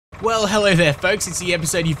Well, hello there folks, it's the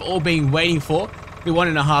episode you've all been waiting for, the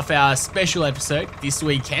 1.5 hour special episode this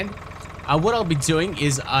weekend. What I'll be doing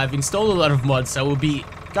is I've installed a lot of mods, so we'll be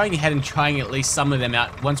going ahead and trying at least some of them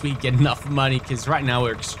out once we get enough money, because right now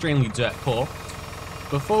we're extremely dirt poor.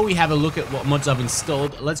 Before we have a look at what mods I've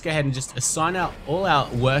installed, let's go ahead and just assign all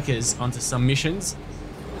our workers onto some missions.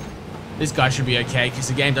 This guy should be okay, because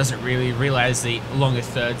the game doesn't really realize the longer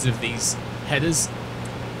thirds of these headers.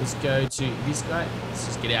 Let's go to this guy. Let's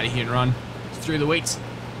just get out of here and run through the wheat.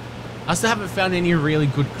 I still haven't found any really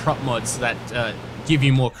good crop mods that give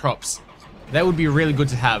you more crops. That would be really good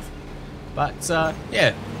to have. But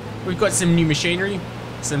yeah, we've got some new machinery,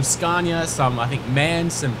 some Scania, some I think MAN,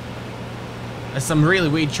 some really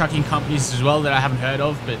weird trucking companies as well that I haven't heard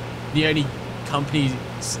of. But the only companies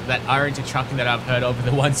that are into trucking that I've heard of are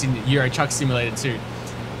the ones in Euro Truck Simulator 2.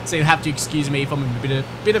 So you'll have to excuse me if I'm a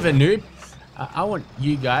bit of a noob. I want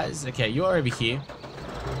you guys. Okay, you're over here.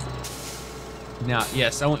 Now,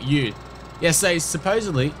 yes, I want you. Yeah, so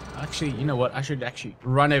supposedly, actually, you know what? I should actually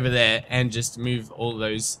run over there and just move all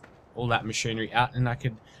that machinery out, and I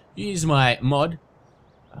could use my mod.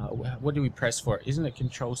 What do we press for it? Isn't it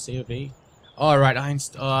Control C or V? Oh, right.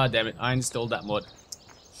 Oh, damn it. I installed that mod.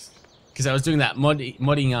 Because I was doing that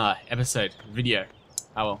modding episode video.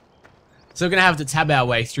 Oh, well. So we're going to have to tab our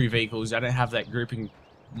way through vehicles. I don't have that grouping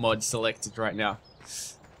mod selected right now,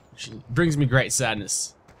 which brings me great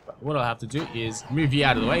sadness. But what I'll have to do is move you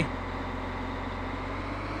out of the way.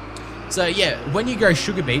 So yeah, when you grow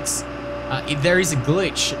sugar beets, there is a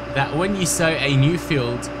glitch that when you sow a new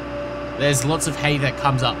field, there's lots of hay that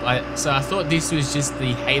comes up. So I thought this was just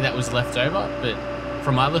the hay that was left over, but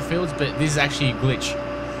from other fields, but this is actually a glitch.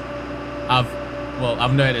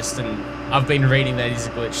 I've noticed, and I've been reading that it's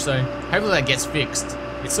a glitch. So hopefully that gets fixed.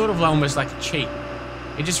 It's sort of almost like a cheat.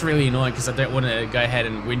 It's just really annoying because I don't want to go ahead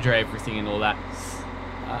and windrow everything and all that.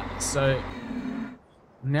 So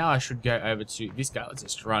now I should go over to this guy. Let's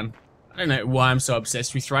just run. I don't know why I'm so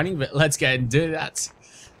obsessed with running, but let's go and do that.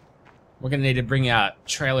 We're going to need to bring our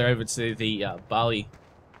trailer over to the barley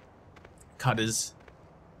cutters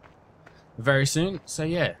very soon. So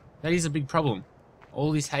yeah, that is a big problem.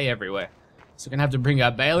 All this hay everywhere. So we're going to have to bring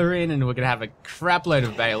our baler in, and we're going to have a crap load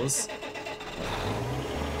of bales.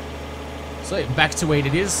 So back to where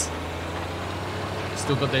it is.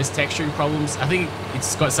 Still got those texturing problems. I think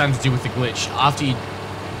it's got something to do with the glitch after you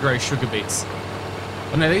grow sugar beets.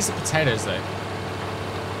 Oh no, these are potatoes though.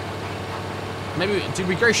 Maybe, did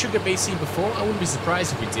we grow sugar beets here before? I wouldn't be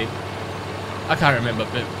surprised if we did. I can't remember,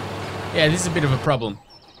 but yeah, this is a bit of a problem.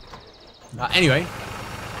 Anyway.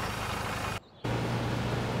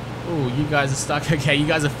 Oh, you guys are stuck. Okay, you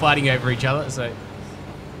guys are fighting over each other, so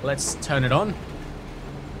let's turn it on.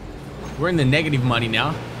 We're in the negative money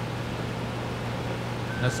now.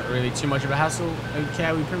 That's not really too much of a hassle.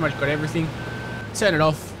 Okay, we pretty much got everything. Turn it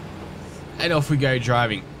off. And off we go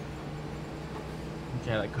driving.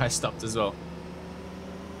 Okay, that guy stopped as well.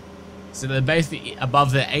 So they're both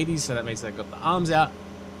above their 80s, so that means they've got the arms out.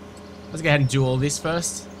 Let's go ahead and do all this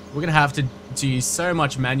first. We're going to have to do so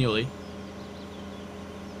much manually.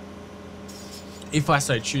 If I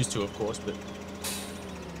so choose to, of course, but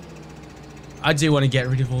I do want to get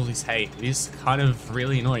rid of all this hay. It is kind of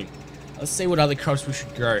really annoying. Let's see what other crops we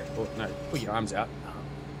should grow. Oh, no, put your arms out.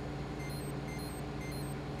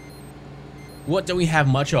 What do we have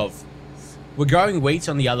much of? We're growing wheat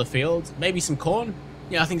on the other field. Maybe some corn?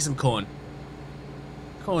 Yeah, I think some corn.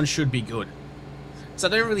 Corn should be good. So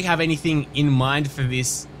I don't really have anything in mind for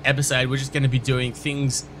this episode. We're just going to be doing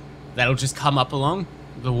things that'll just come up along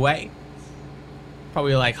the way.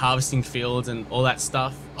 Probably like harvesting fields and all that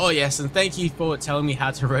stuff. Oh yes, and thank you for telling me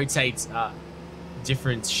how to rotate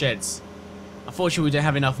different sheds. Unfortunately, we don't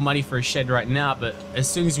have enough money for a shed right now, but as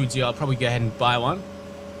soon as we do, I'll probably go ahead and buy one.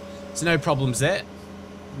 So no problems there.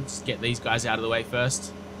 Let's get these guys out of the way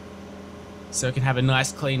first, so I can have a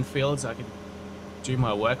nice clean field so I can do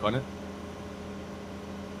my work on it.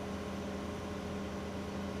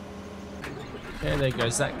 Okay, there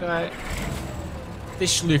goes that guy.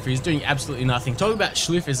 This schloofer is doing absolutely nothing. Talking about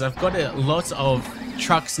schloofers, I've got a lot of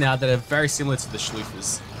trucks now that are very similar to the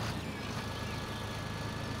schloofers.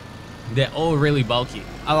 They're all really bulky.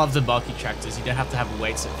 I love the bulky tractors. You don't have to have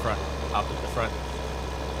weights up at the front.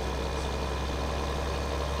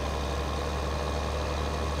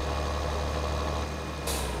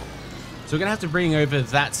 So we're going to have to bring over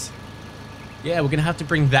that. Yeah, we're going to have to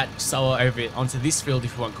bring that sower over onto this field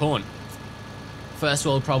if we want corn. First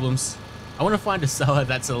world problems. I want to find a sower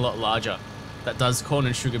that's a lot larger, that does corn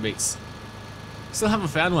and sugar beets. Still haven't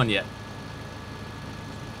found one yet.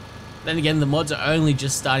 Then again, the mods are only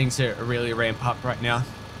just starting to really ramp up right now.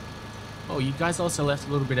 Oh, you guys also left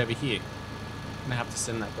a little bit over here. I'm gonna have to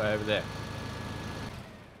send that guy over there.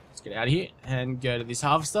 Let's get out of here and go to this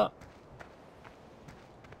harvester.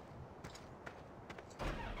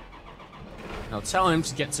 And I'll tell him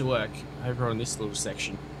to get to work over on this little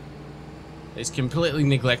section. It's completely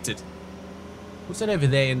neglected. What's that over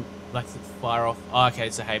there in, like, far off? Oh, okay,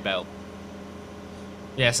 it's a hay bale.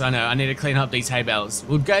 Yes, I know. I need to clean up these hay bales.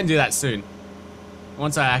 We'll go and do that soon.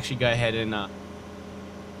 Once I actually go ahead and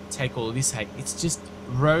take all of this hay. It's just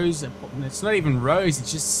rows. It's not even rows.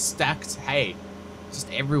 It's just stacked hay.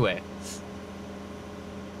 Just everywhere.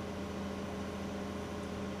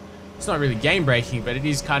 It's not really game breaking, but it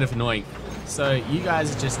is kind of annoying. So you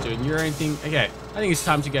guys are just doing your own thing. Okay, I think it's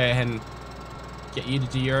time to go ahead and get you to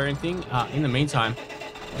do your own thing. In the meantime,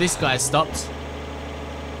 this guy stopped.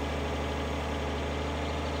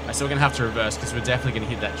 So we're going to have to reverse because we're definitely going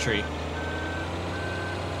to hit that tree.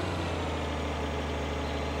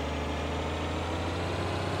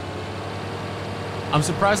 I'm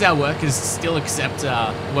surprised our workers still accept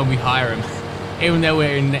when we hire them, even though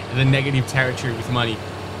we're in the negative territory with money.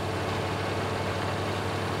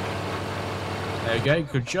 There we go,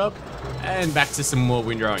 good job. And back to some more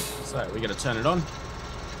windrowing. So we got to turn it on.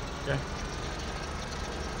 Okay.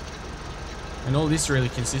 And all this really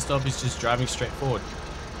consists of is just driving straight forward.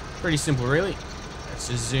 Pretty simple, really. Let's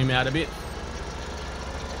just zoom out a bit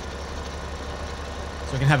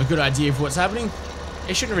so we can have a good idea of what's happening.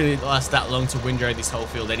 It shouldn't really last that long to windrow this whole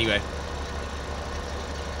field anyway.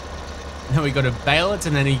 Now we got to bale it,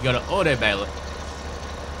 and then you got to auto bale it.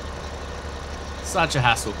 Such a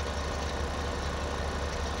hassle.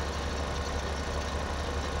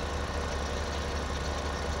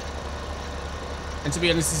 And to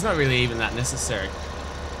be honest, it's not really even that necessary.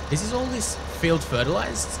 Is all this field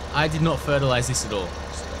fertilized? I did not fertilize this at all.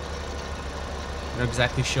 So I'm not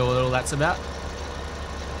exactly sure what all that's about.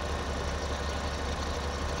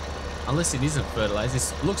 Unless it isn't fertilized.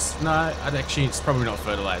 This looks... No, actually, it's probably not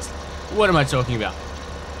fertilized. What am I talking about?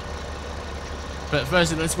 But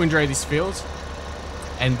first, let's windrow this field.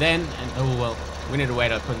 And then... oh, well, we need to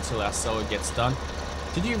wait up until our solar gets done.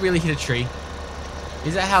 Did you really hit a tree?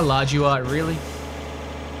 Is that how large you are, really?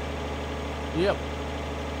 Yep.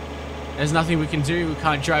 There's nothing we can do. We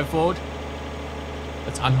can't drive forward.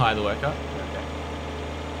 Let's unhire the worker. Okay.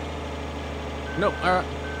 Nope. Alright.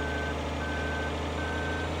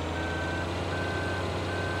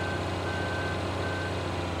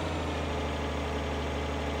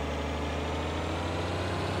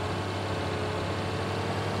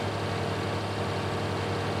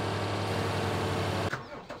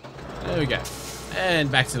 There we go.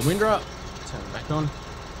 And back to the windrower. Turn it back on.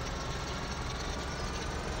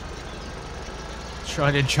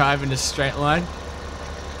 Try to drive in a straight line,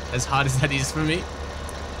 as hard as that is for me.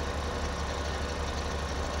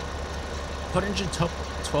 Pottinger Top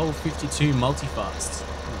 1252 multi-fast.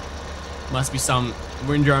 Must be some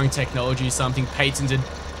windrowing technology, something patented.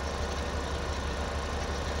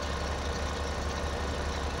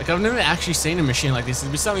 Like, I've never actually seen a machine like this.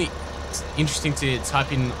 It'd be something interesting to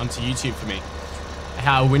type in onto YouTube for me,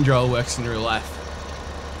 how a windrower works in real life.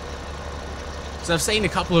 So I've seen a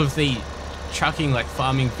couple of the trucking, like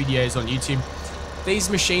farming videos on YouTube. These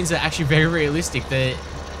machines are actually very realistic. They're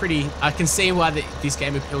pretty... I can see why this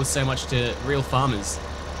game appeals so much to real farmers,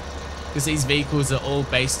 because these vehicles are all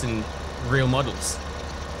based in real models.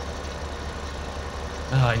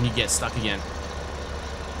 Oh, and you get stuck again.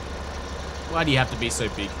 Why do you have to be so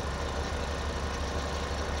big?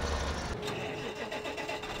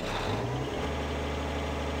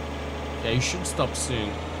 Okay, you should stop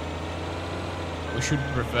soon. We should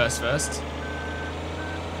reverse first.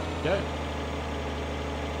 Go.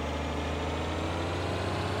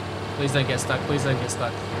 Please don't get stuck. Please don't get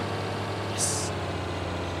stuck. Yes.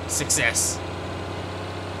 Success.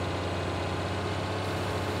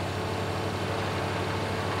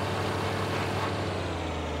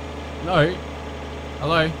 No.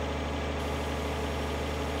 Hello.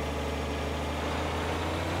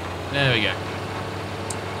 There we go.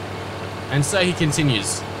 And so he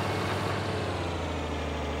continues.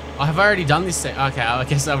 Oh, have I already done this? Okay, I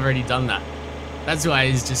guess I've already done that. That's why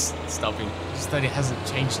he's just stopping. Just that it hasn't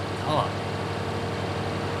changed the color.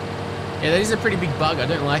 Yeah, that is a pretty big bug. I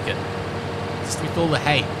don't like it. Just with all the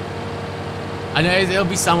hay. I know there'll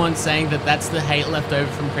be someone saying that that's the hay left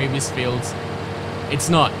over from previous fields. It's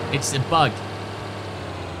not. It's a bug.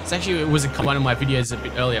 It's actually, it was one of my videos a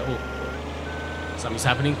bit earlier. Oh, something's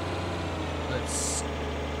happening. Let's...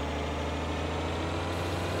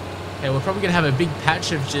 Okay, we're probably going to have a big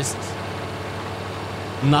patch of just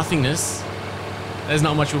nothingness. There's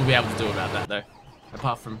not much we'll be able to do about that, though.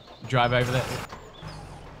 Apart from drive over there.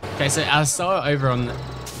 Okay, so our solar over on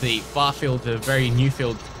the far field, the very new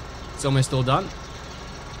field, it's almost all done.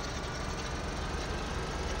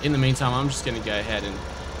 In the meantime, I'm just going to go ahead and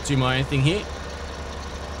do my own thing here.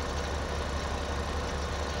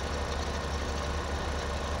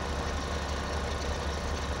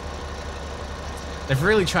 They've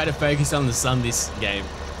really tried to focus on the sun this game.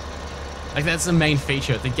 Like, that's the main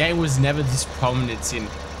feature. The game was never this prominent in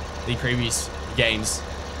the previous games.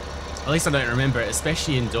 At least I don't remember it,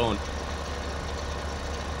 especially in Dawn.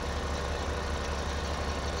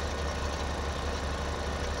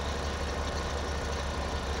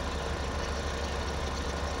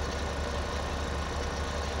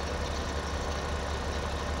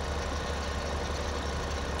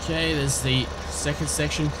 Okay, there's the second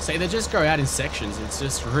section. See, they just go out in sections. It's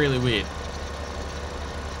just really weird.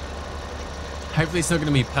 Hopefully it's not going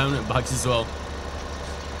to be permanent bugs as well.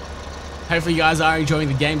 Hopefully you guys are enjoying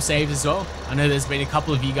the game saves as well. I know there's been a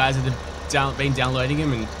couple of you guys that have been downloading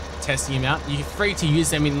them and testing them out. You're free to use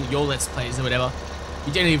them in your Let's Plays or whatever.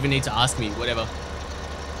 You don't even need to ask me, whatever.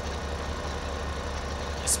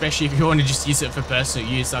 Especially if you want to just use it for personal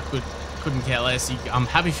use, I couldn't care less. I'm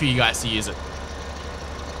happy for you guys to use it.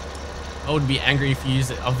 I wouldn't be angry if you use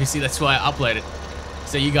it. Obviously, that's why I upload it.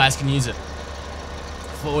 So you guys can use it.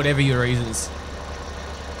 For whatever your reasons.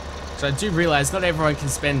 So I do realize not everyone can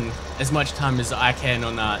spend as much time as I can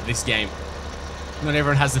on this game. Not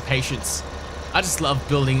everyone has the patience. I just love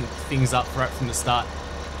building things up right from the start.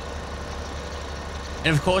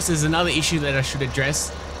 And of course, there's another issue that I should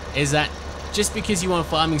address, is that just because you want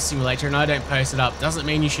Farming Simulator and I don't post it up, doesn't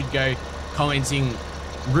mean you should go commenting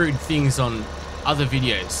rude things on other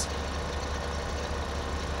videos.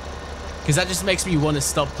 Because that just makes me want to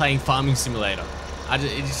stop playing Farming Simulator.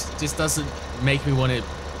 It just doesn't make me want to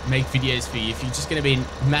make videos for you. If you're just going to be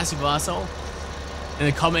a massive asshole in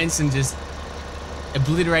the comments and just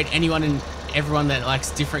obliterate anyone and everyone that likes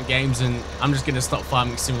different games, and I'm just going to stop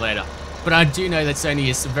Farming Simulator. But I do know that's only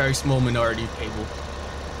a very small minority of people.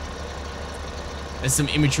 There's some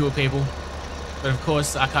immature people. But of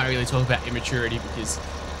course, I can't really talk about immaturity because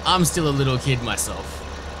I'm still a little kid myself.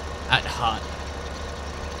 At heart.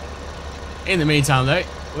 In the meantime though,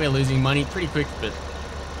 we're losing money pretty quick, but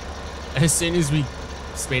as soon as we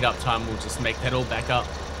speed up time, we'll just make that all back up.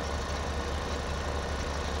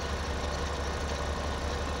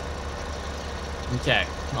 Okay,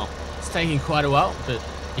 well, it's taking quite a while, but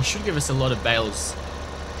it should give us a lot of bales.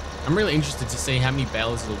 I'm really interested to see how many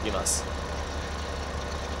bales it'll give us.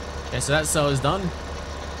 Okay, so that sow is done.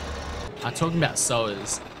 Talking about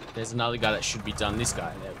sowers, there's another guy that should be done. This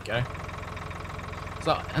guy, there we go.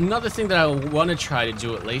 So another thing that I want to try to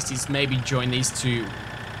do at least is maybe join these two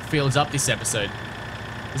fields up this episode.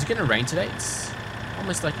 Is it going to rain today? It's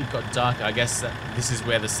almost like it got darker. I guess that this is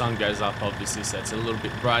where the sun goes up, obviously, so it's a little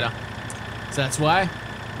bit brighter. So that's why.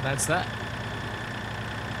 That's that.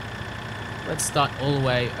 Let's start all the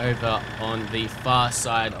way over on the far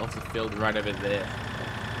side of the field, right over there.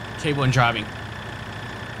 Keep on driving.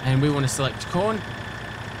 And we want to select corn.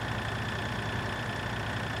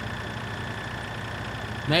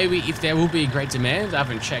 Maybe if there will be a great demand, I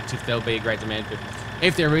haven't checked if there'll be a great demand, but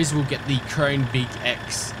if there is, we'll get the Krone Big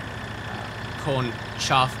X corn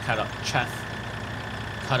chaff cutter,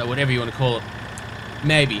 whatever you want to call it.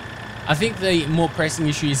 Maybe. I think the more pressing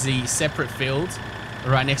issue is the separate field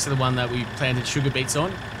right next to the one that we planted sugar beets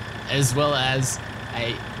on, as well as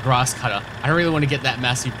a grass cutter. I really want to get that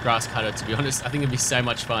massive grass cutter, to be honest. I think it'd be so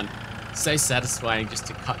much fun. So satisfying just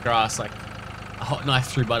to cut grass like a hot knife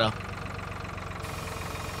through butter.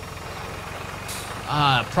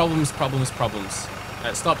 Problems.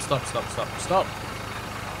 Stop.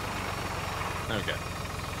 Okay.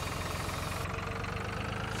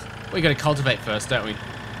 We gotta cultivate first, don't we?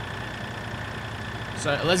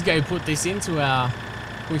 So let's go put this into our...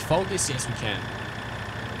 Can we fold this? Yes, we can.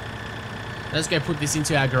 Let's go put this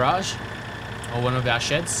into our garage. Or one of our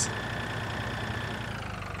sheds.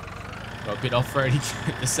 Got a bit off-roady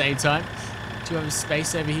at the same time. Do you have a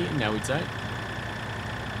space over here? No, we don't.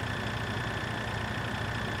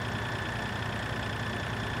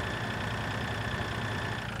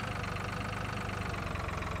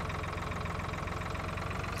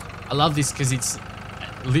 I love this because it's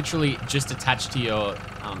literally just attached to your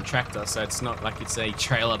tractor, so it's not like it's a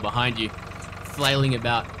trailer behind you flailing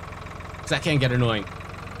about, because that can get annoying.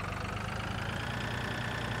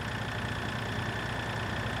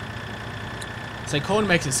 So corn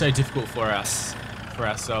makes it so difficult for us, for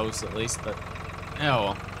ourselves at least, but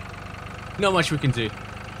oh well. Not much we can do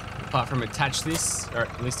apart from attach this, or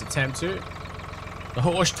at least attempt to. The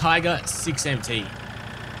Horse Tiger 6MT.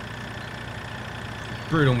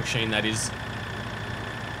 Brutal machine, that is.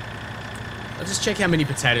 I'll just check how many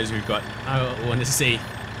potatoes we've got. I want to see.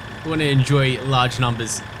 I want to enjoy large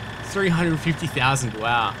numbers. 350,000.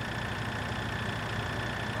 Wow.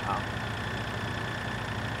 Wow.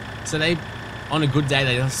 So they, on a good day,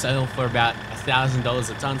 they sell for about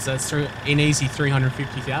 $1,000 a ton. So that's an easy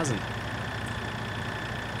 350,000.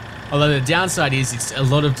 Although the downside is it's a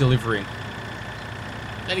lot of delivering.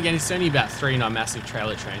 Then again, it's only about 3 in our massive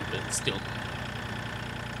trailer train, but still.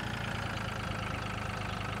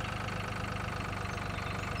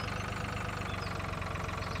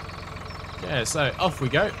 Yeah, so off we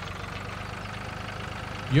go.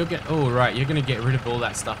 You're gonna get rid of all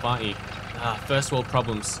that stuff, aren't you? Ah, first world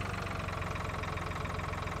problems.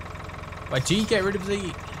 Wait, do you get rid of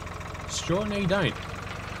the straw? No, you don't.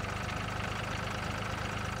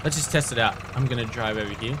 Let's just test it out. I'm gonna drive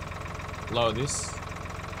over here. Lower this.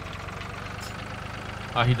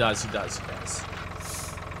 Oh, he does.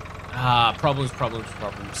 Ah, problems.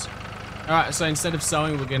 Alright, so instead of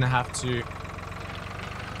sowing, we're gonna have to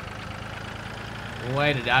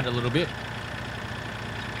wait it out a little bit.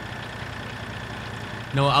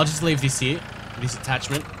 No, I'll just leave this here, this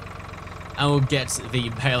attachment, and we'll get the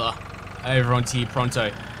baler over onto here pronto.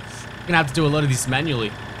 We're gonna have to do a lot of this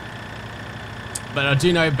manually. But I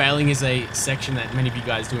do know baling is a section that many of you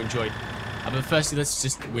guys do enjoy. But firstly, let's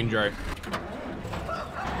just windrow.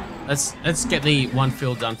 Let's get the one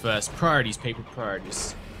field done first. Priorities, people,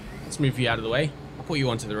 priorities. Let's move you out of the way. I'll put you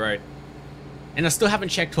onto the road. And I still haven't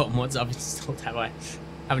checked what mods I've installed, have I?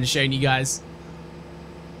 Haven't shown you guys.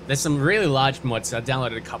 There's some really large mods. I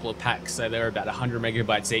downloaded a couple of packs, so they're about 100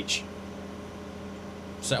 megabytes each.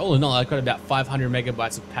 So all in all, I've got about 500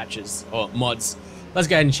 megabytes of patches, or mods. Let's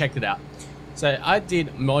go ahead and check it out. So I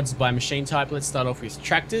did mods by machine type. Let's start off with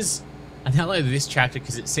tractors. I downloaded this tractor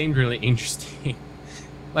because it seemed really interesting.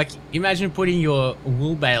 Like, imagine putting your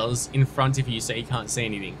wool bales in front of you so you can't see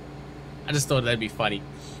anything. I just thought that'd be funny.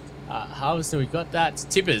 Harvester, we got that.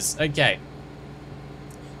 Tippers, okay.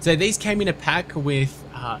 So these came in a pack with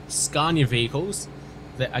Scania vehicles.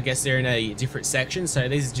 That I guess they're in a different section. So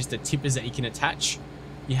these are just the tippers that you can attach.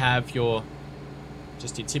 You have your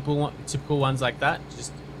typical ones like that,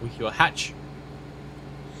 just with your hatch.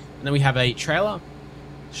 And then we have a trailer.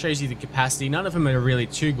 Shows you the capacity. None of them are really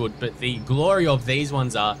too good, but the glory of these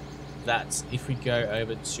ones are that if we go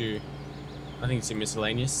over to, I think it's in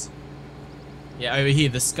miscellaneous. Yeah, over here,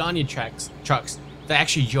 the Scania trucks, they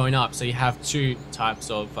actually join up, so you have two types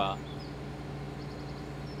of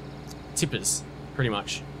tippers, pretty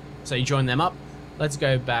much. So you join them up. Let's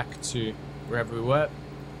go back to wherever we were.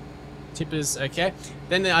 Tippers, okay.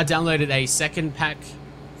 Then I downloaded a second pack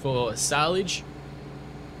for silage.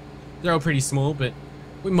 They're all pretty small, but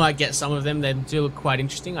we might get some of them. They do look quite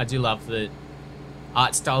interesting. I do love the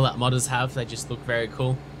art style that modders have. They just look very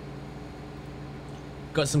cool.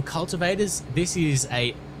 Got some cultivators. This is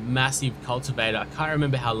a massive cultivator. I can't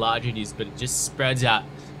remember how large it is, but it just spreads out.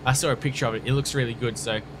 I saw a picture of it. It looks really good,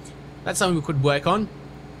 so that's something we could work on.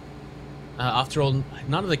 After all,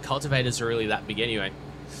 none of the cultivators are really that big anyway.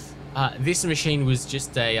 This machine was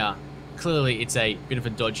just a, clearly it's a bit of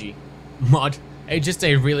a dodgy mod. It's just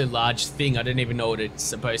a really large thing. I didn't even know what it's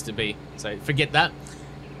supposed to be, so forget that.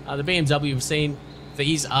 The BMW we've seen,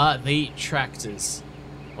 these are the tractors,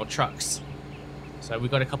 or trucks. So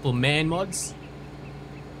we've got a couple of man mods.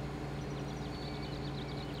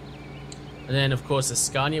 And then of course the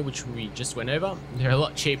Scania, which we just went over. They're a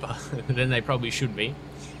lot cheaper than they probably should be.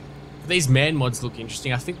 But these man mods look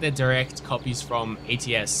interesting. I think they're direct copies from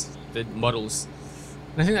ETS, the models.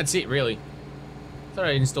 And I think that's it really. I thought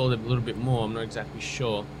I installed a little bit more, I'm not exactly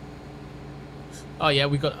sure. Oh yeah,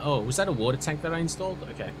 we got, oh, was that a water tank that I installed?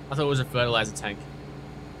 Okay, I thought it was a fertilizer tank.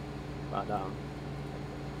 But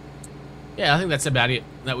yeah, I think that's about it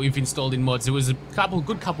that we've installed in mods. It was a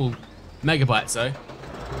good couple megabytes though.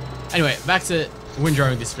 Anyway, back to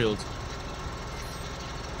windrowing this field.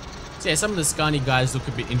 So yeah, some of the Scania guys look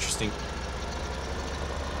a bit interesting.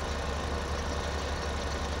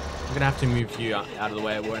 I'm gonna have to move you out of the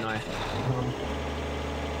way, won't I?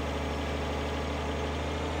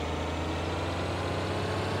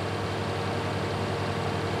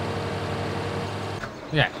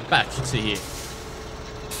 Yeah, back to here.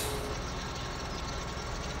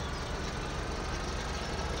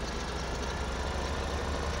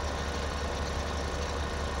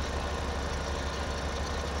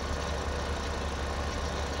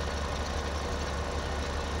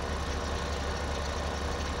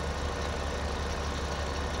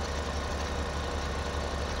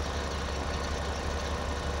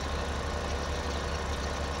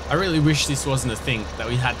 I really wish this wasn't a thing that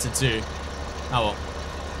we had to do. Oh well.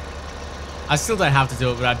 I still don't have to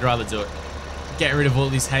do it, but I'd rather do it. get rid of all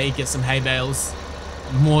this hay, get some hay bales.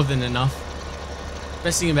 More than enough.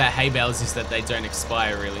 Best thing about hay bales is that they don't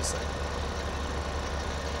expire really, so.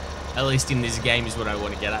 At least in this game is what I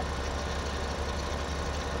want to get at.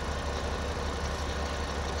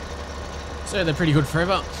 So they're pretty good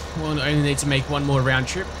forever. We'll only need to make one more round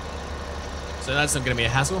trip. So that's not going to be a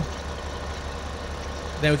hassle.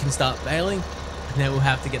 Then we can start baling. And then we'll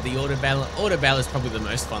have to get the auto baler. Auto baler is probably the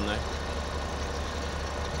most fun though.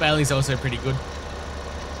 Baling is also pretty good.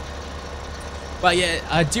 But yeah,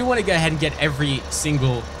 I do want to go ahead and get every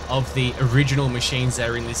single of the original machines that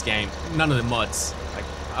are in this game. None of the mods. Like,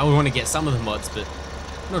 I want to get some of the mods, but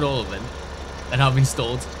not all of them that I've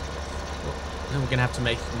installed. Then we're going to have to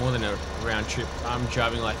make more than a round trip. I'm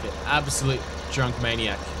driving like an absolute drunk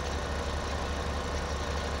maniac.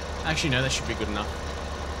 Actually, no, that should be good enough.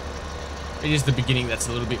 It is the beginning that's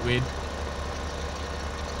a little bit weird.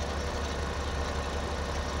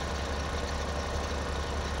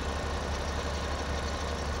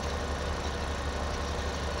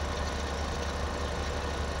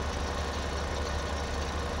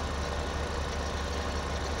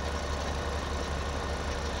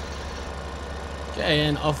 Okay,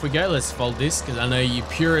 and off we go. Let's fold this, because I know you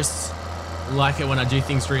purists like it when I do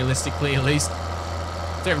things realistically, at least.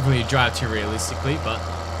 Don't really drive too realistically, but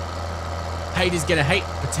haters gonna hate,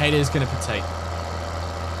 potatoes gonna potato.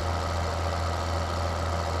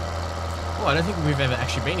 Oh, I don't think we've ever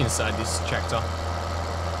actually been inside this tractor.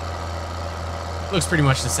 Looks pretty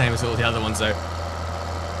much the same as all the other ones though.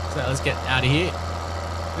 So let's get out of here.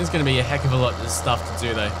 There's gonna be a heck of a lot of stuff to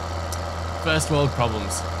do though. First world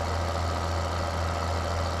problems.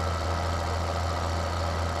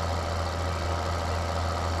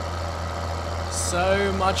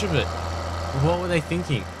 So much of it. What were they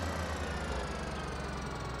thinking?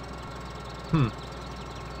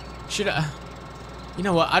 Should I... You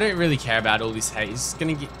know what? I don't really care about all this hay. It's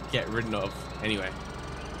gonna get rid of anyway.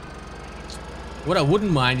 What I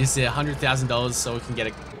wouldn't mind is $100,000 so we can get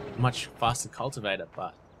a much faster cultivator,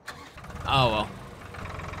 but... Oh well.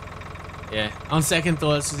 Yeah, on second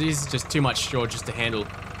thoughts, this is just too much straw just to handle.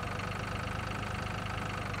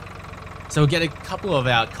 So we'll get a couple of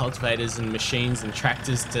our cultivators and machines and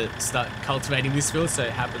tractors to start cultivating this field so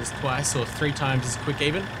it happens twice or 3 times as quick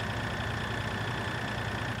even.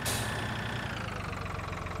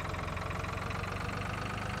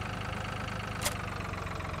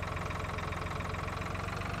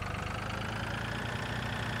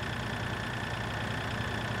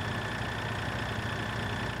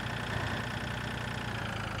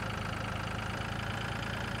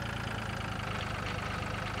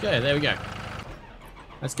 Okay, there we go.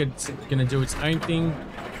 That's good. It's gonna do its own thing.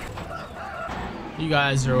 You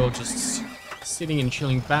guys are all just sitting and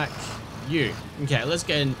chilling back. You. Okay, let's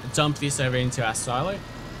go and dump this over into our silo.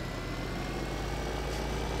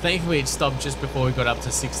 Thankfully, it stopped just before we got up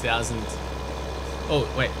to 6,000.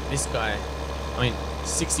 Oh, wait, this guy. I mean,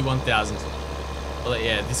 61,000. Well,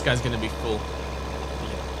 yeah, this guy's gonna be full.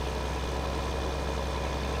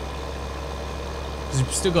 Because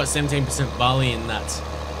we've still got 17% barley in that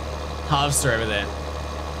harvester over there.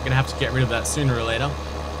 I'm gonna have to get rid of that sooner or later.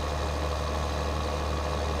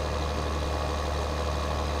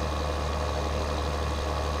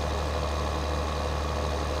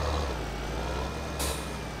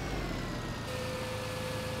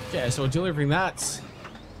 Okay, so we're delivering that.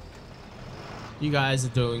 You guys are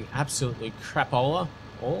doing absolutely crapola.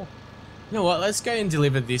 Or, you know what? Let's go and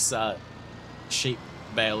deliver this sheep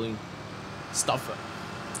baling stuff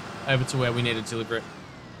over to where we need to deliver it.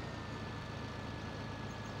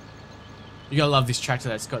 You gotta love this tractor.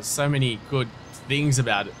 That's got so many good things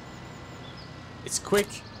about it. It's quick.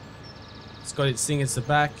 It's got its thing at the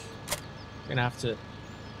back. We're gonna have to,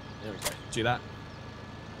 there we go, do that.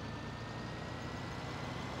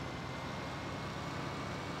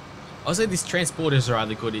 Also, these transporters are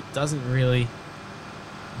rather good. It doesn't really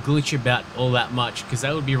glitch about all that much, because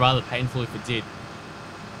that would be rather painful if it did.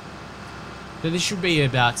 But this should be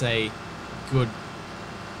about a good...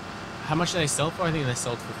 How much do they sell for? I think they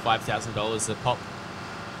sold for $5,000 a pop.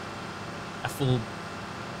 A full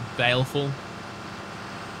bale full.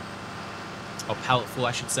 Or pallet full,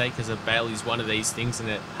 I should say, because a bale is one of these things and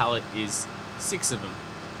a pallet is 6 of them.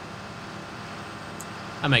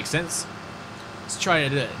 That makes sense. Let's try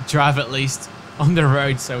to drive at least on the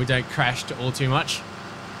road so we don't crash all too much.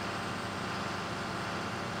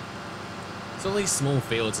 It's all these small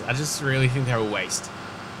fields. I just really think they're a waste.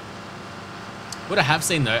 What I have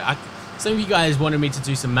seen though, some of you guys wanted me to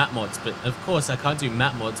do some map mods, but of course I can't do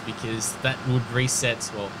map mods because that would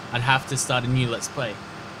reset, well, I'd have to start a new Let's Play.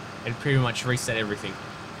 It'd pretty much reset everything.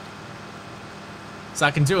 So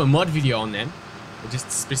I can do a mod video on them, Or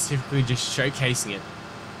just specifically just showcasing it.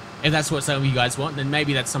 If that's what some of you guys want, then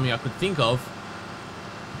maybe that's something I could think of.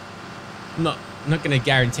 I'm not going to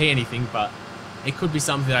guarantee anything, but it could be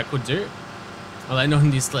something that I could do. Although not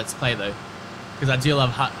in this Let's Play though. Because I do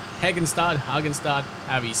love Hagenstadt,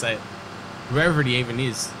 however you say it. Wherever it even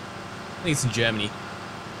is. I think it's in Germany.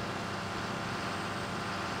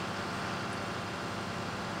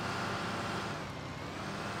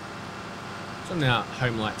 So now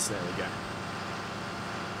home lights, there we go.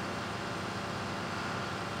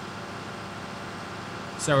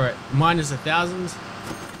 So we're at minus 1,000.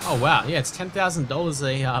 Oh wow, yeah, it's $10,000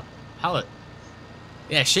 a pallet.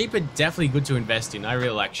 Yeah, sheep are definitely good to invest in. I really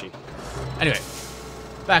like sheep. Anyway,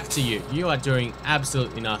 back to you. You are doing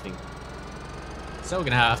absolutely nothing. So we're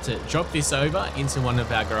gonna have to drop this over into one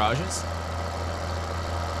of our garages.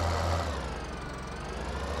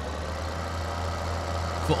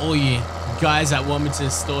 For all you guys that want me to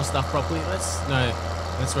store stuff properly,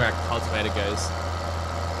 that's where our cultivator goes.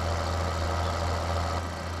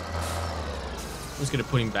 I'm just gonna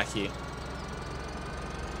put him back here.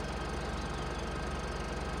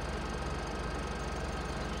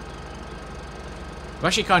 I'm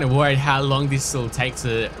actually kind of worried how long this will take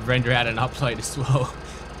to render out and upload as well.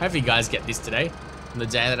 Hope you guys get this today, on the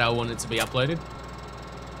day that I want it to be uploaded.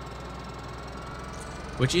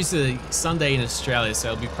 Which is a Sunday in Australia,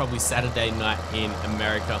 so it'll be probably Saturday night in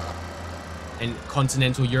America and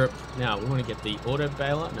continental Europe. Now, we want to get the auto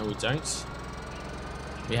baler. No, we don't.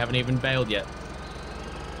 We haven't even baled yet.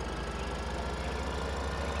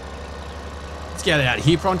 Let's get out of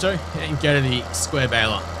here pronto and go to the square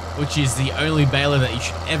baler, which is the only baler that you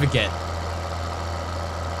should ever get.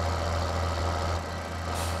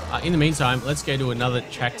 In the meantime, let's go to another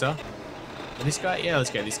tractor. This guy? Yeah, let's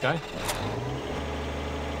go this guy.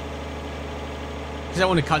 Because I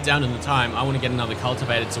want to cut down on the time, I want to get another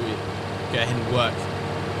cultivator to go ahead and work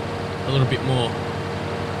a little bit more.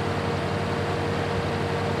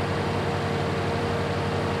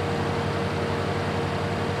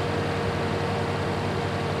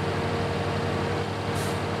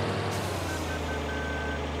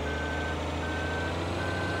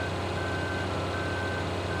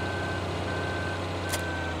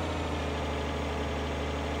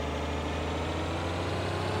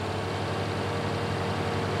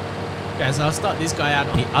 Okay, so I'll start this guy out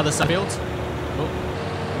on the other side field.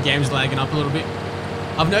 Oh, the game's lagging up a little bit.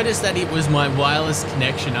 I've noticed that it was my wireless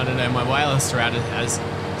connection. I don't know, my wireless router has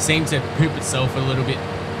seemed to poop itself a little bit.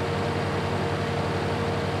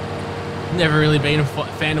 Never really been a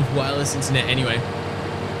fan of wireless internet anyway.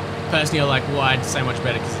 Personally, I like wired so much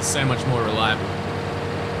better because it's so much more reliable.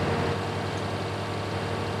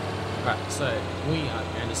 Right, so we are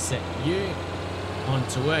going to set you on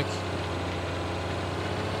to work.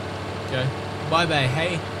 Go. Bye bye,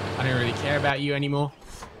 hey. I don't really care about you anymore.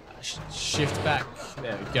 Shift back.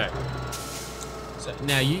 There we go. So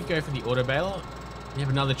now you go for the auto baler. You have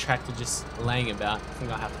another tractor just laying about. I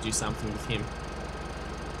think I'll have to do something with him.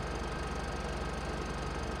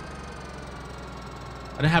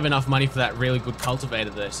 I don't have enough money for that really good cultivator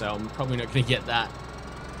though, so I'm probably not going to get that.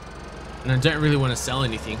 And I don't really want to sell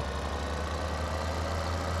anything.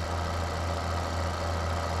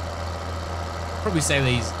 Probably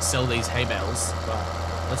sell these hay bales, but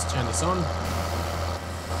let's turn this on.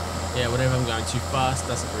 Yeah, whatever, I'm going too fast,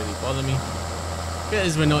 doesn't really bother me.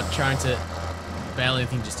 Because we're not trying to bale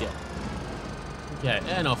anything just yet. Okay,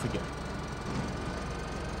 and off we go.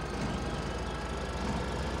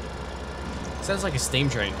 Sounds like a steam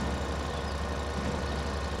train.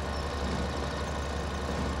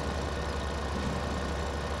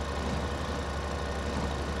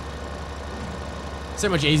 So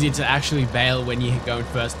much easier to actually bail when you go in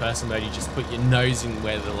first person mode. You just put your nose in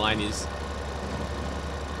where the line is.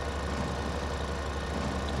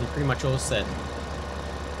 You're pretty much all set.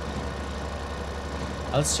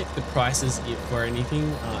 Let's check the prices for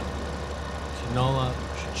anything. Canola,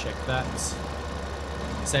 should check that.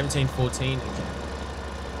 17.14. Okay.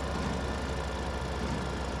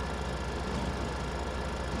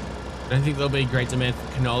 I don't think there'll be great demand for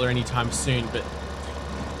canola anytime soon, but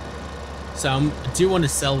so I do want to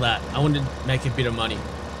sell that. I want to make a bit of money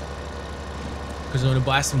because I want to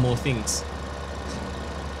buy some more things.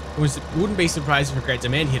 Wouldn't be surprised if a great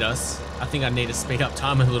demand hit us. I think I need to speed up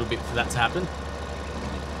time a little bit for that to happen.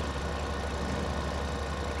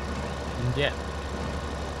 And yeah.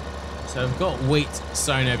 So I've got wheat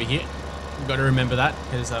sown over here. I've got to remember that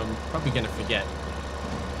because I'm probably going to forget.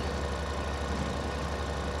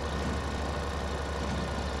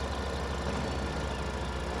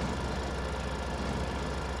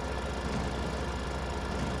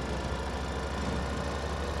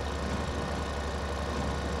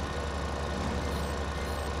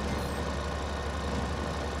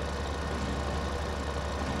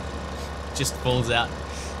 just falls out.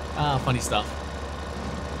 Funny stuff.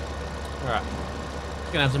 Alright.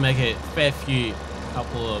 Gonna have to make a fair few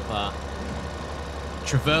couple of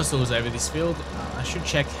traversals over this field. I should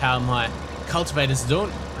check how my cultivators are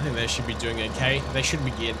doing. I think they should be doing okay. They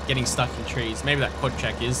shouldn't be getting stuck in trees. Maybe that quad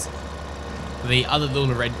track is. The other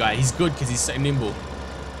little red guy, he's good because he's so nimble.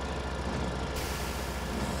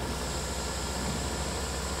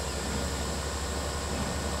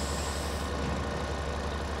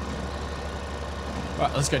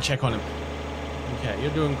 Right, let's go check on him. Okay,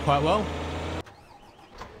 you're doing quite well.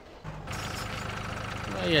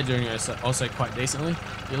 Oh, yeah, doing also quite decently.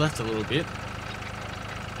 You left a little bit.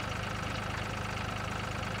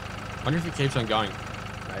 Wonder if he keeps on going.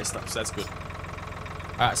 No, he stops. That's good.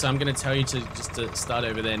 Alright, so I'm going to tell you to start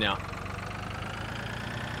over there now.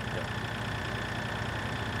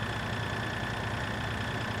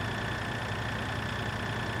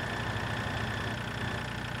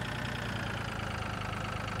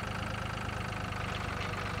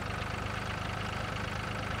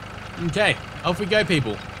 Okay, off we go,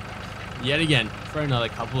 people. Yet again, for another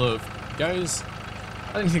couple of goes.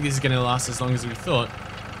 I don't think this is going to last as long as we thought,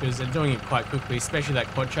 because they're doing it quite quickly, especially that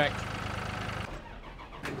quad track.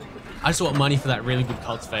 I just want money for that really good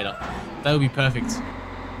cultivator. That would be perfect,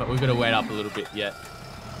 but we've got to wait up a little bit yet.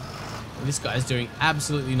 And this guy's doing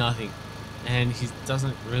absolutely nothing, and he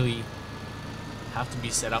doesn't really have to be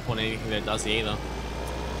set up on anything that does he either.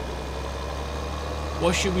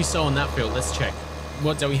 What should we sow on that field? Let's check.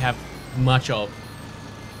 What do we have much of?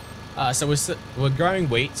 So we're growing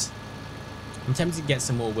wheat. I'm tempted to get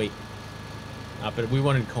some more wheat, but we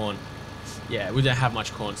wanted corn. Yeah, we don't have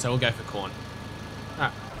much corn, so we'll go for corn.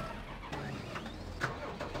 Alright.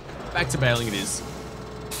 Back to baling it is.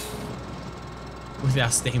 With our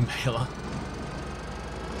steam baler.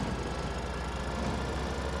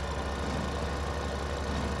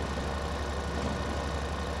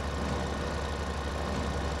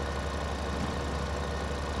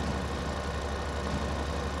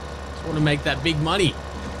 Just want to make that big money.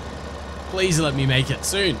 Please let me make it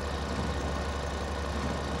soon.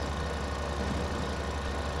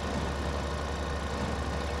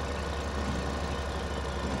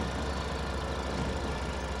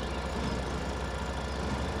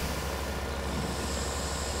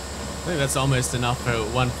 I think that's almost enough for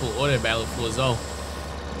one full auto baler full as well.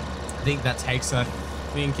 I think that takes, I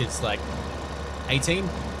think it's like 18?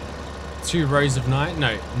 2 rows of 9?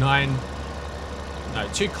 No, 9. No,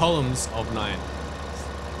 2 columns of 9.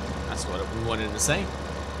 That's what we wanted to say.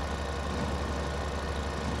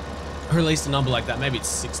 Or at least a number like that. Maybe it's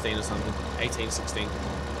 16 or something. 18, 16.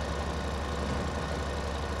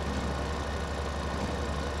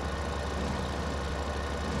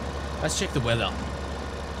 Let's check the weather.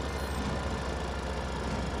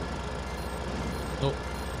 Oh,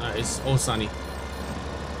 no, it's all sunny.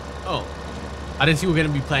 Oh, I didn't think we were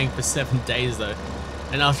going to be playing for 7 days though.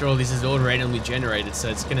 And after all, this is all randomly generated, so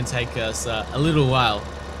it's going to take us a little while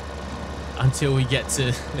until we get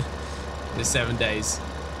to the 7 days.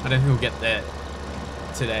 I don't think we'll get there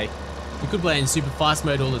today. We could play in super fast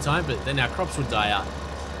mode all the time, but then our crops would die out.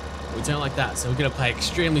 We don't like that, so we're going to play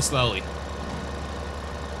extremely slowly.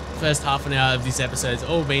 First half an hour of this episode's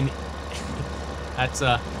all been at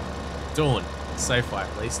dawn. So far,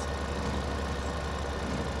 at least.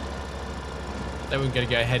 Then we're going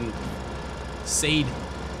to go ahead and seed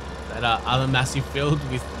that other massive field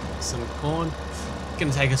with some corn. It's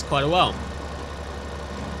going to take us quite a while.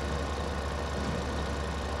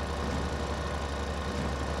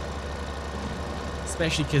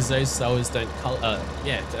 Especially because those sowers don't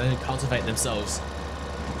cultivate themselves.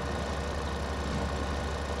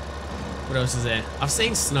 What else is there? I've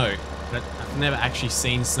seen snow, but I've never actually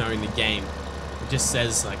seen snow in the game. It just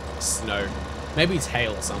says like snow. Maybe it's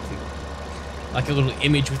hail or something. Like a little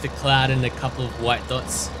image with a cloud and a couple of white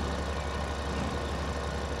dots.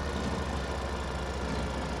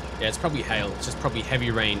 Yeah, it's probably hail. It's just probably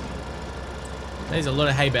heavy rain. There's a lot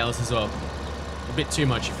of hay bales as well. A bit too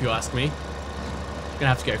much if you ask me. Gonna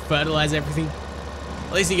have to go fertilize everything.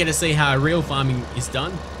 At least you get to see how real farming is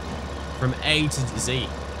done. From A to Z.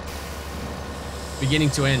 Beginning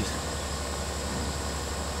to end.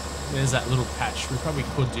 There's that little patch. We probably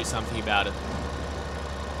could do something about it.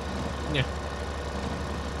 Yeah.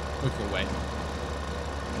 We can wait.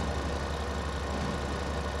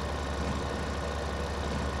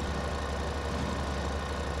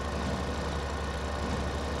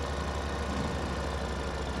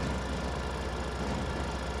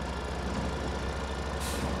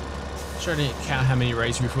 Trying to count how many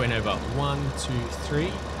rows we've went over. 1, 2,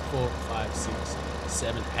 3, 4, 5, 6,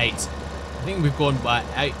 7, 8. I think we've gone by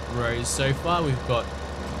 8 rows so far. We've got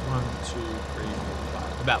 1, 1, 2, 3, 4,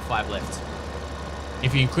 5. About 5 left.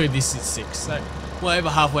 If you include this, it's 6. So we're over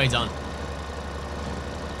halfway done.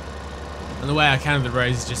 And the way I counted the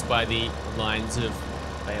rows is just by the lines of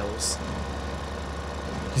bales.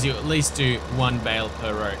 Because you at least do 1 bale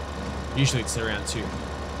per row. Usually it's around 2.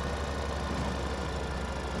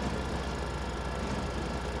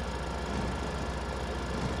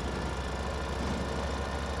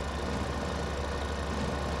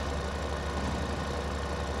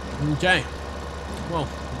 Okay. Well,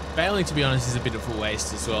 baling, to be honest, is a bit of a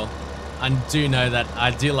waste as well. I do know that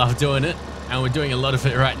I do love doing it, and we're doing a lot of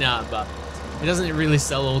it right now, but it doesn't really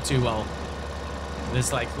sell all too well.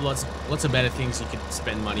 There's like lots of better things you could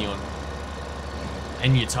spend money on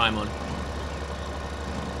and your time on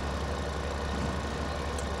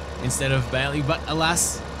instead of baling. But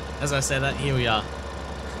alas, as I say that, here we are,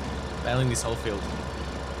 baling this whole field.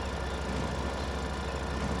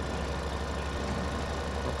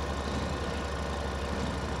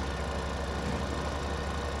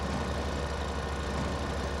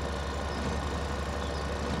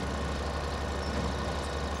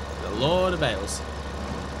 Lord of bales.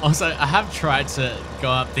 Also, I have tried to go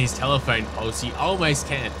up these telephone poles. You almost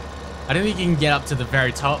can. I don't think you can get up to the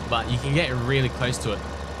very top, but you can get really close to it.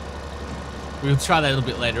 We'll try that a little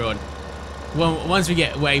bit later on. Well, once we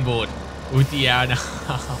get way bored with the hour and a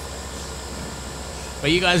half. But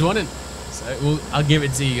you guys want it, so I'll give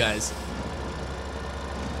it to you guys.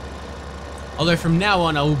 Although from now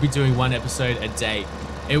on, I will be doing 1 episode a day.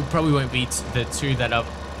 It probably won't be the 2 that I've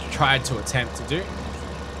tried to attempt to do.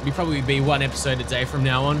 It'll probably be 1 episode a day from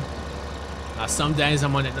now on. Some days I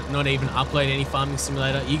might not even upload any Farming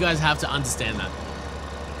Simulator. You guys have to understand that.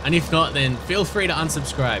 And if not, then feel free to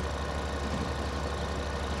unsubscribe.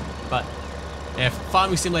 But yeah,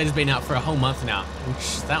 Farming Simulator's been out for a whole month now,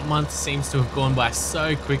 which that month seems to have gone by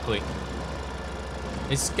so quickly.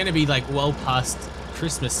 It's going to be like well past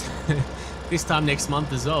Christmas this time next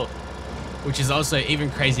month as well, which is also even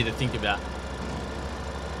crazy to think about.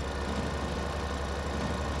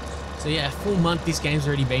 So yeah, a full month this game's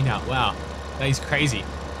already been out. Wow, that is crazy.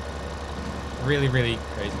 Really, really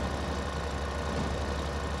crazy.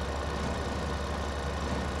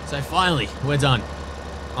 So finally, we're done.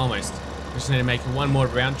 Almost. We just need to make 1 more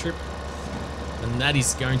round trip, and that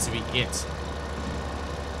is going to be it.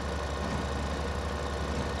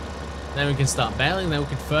 Then we can start baling, then we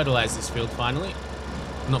can fertilize this field finally.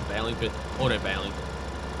 Not baling, but auto baling.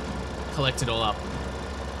 Collect it all up.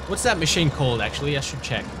 What's that machine called, actually? I should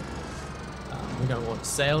check. We don't want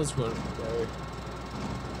sales, we want to go...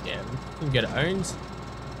 Yeah, we can get it owned.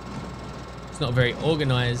 It's not very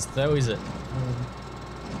organized though, is it?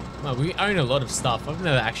 Well, we own a lot of stuff. I've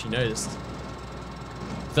never actually noticed.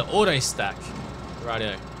 The auto stack.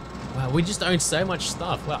 Righto. Wow, we just own so much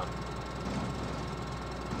stuff. Wow.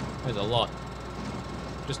 There's a lot.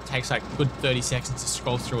 Just takes like a good 30 seconds to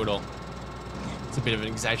scroll through it all. It's a bit of an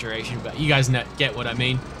exaggeration, but you guys get what I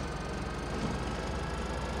mean.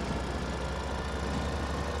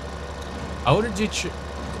 I wanted to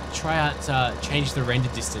try out change the render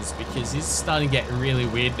distance, because it's starting to get really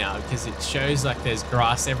weird now, because it shows like there's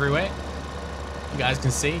grass everywhere. You guys can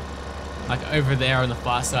see, like over there on the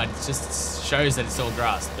far side, it just shows that it's all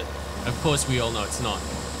grass, but of course we all know it's not.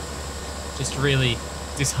 Just really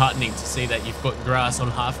disheartening to see that you've got grass on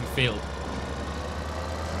half your field.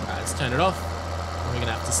 Alright, let's turn it off. We're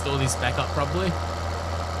gonna have to store this back up properly.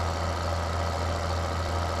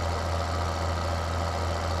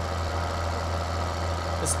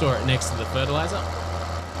 Let's store it next to the fertilizer.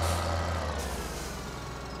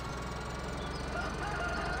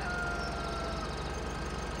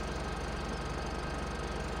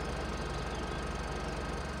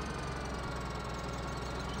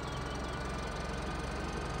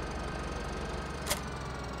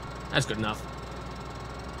 That's good enough.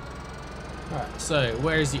 Alright, so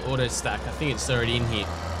where is the auto stack? I think it's already in here.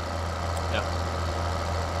 Yep.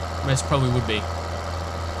 Most probably would be.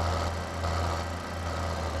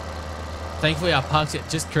 Thankfully I parked it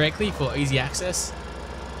just correctly for easy access.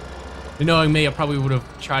 But knowing me, I probably would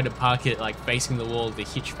have tried to park it like facing the wall, the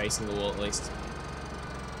hitch facing the wall at least.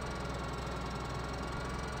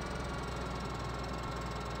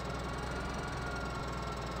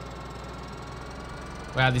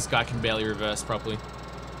 Wow, this guy can barely reverse properly.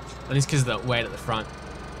 At least because of the weight at the front.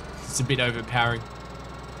 It's a bit overpowering.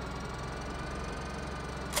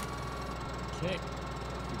 Okay,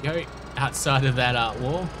 here we go. Outside of that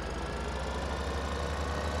wall.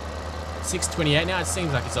 6:28 now, it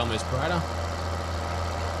seems like it's almost brighter.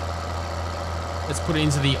 Let's put it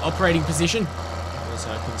into the operating position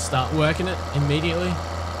so I can start working it immediately.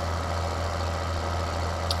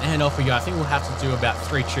 And off we go. I think we'll have to do about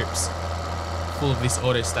 3 trips full of this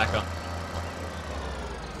auto stacker.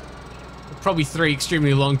 Probably 3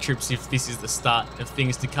 extremely long trips if this is the start of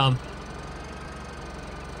things to come.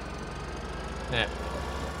 Yeah.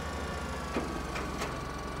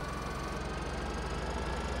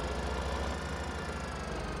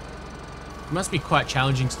 It must be quite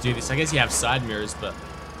challenging to do this. I guess you have side mirrors, but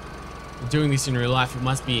doing this in real life, it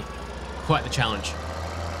must be quite the challenge.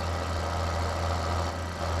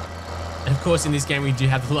 And of course, in this game, we do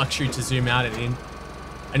have the luxury to zoom out and in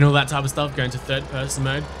and all that type of stuff, go into third-person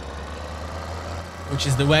mode, which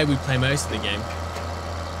is the way we play most of the game.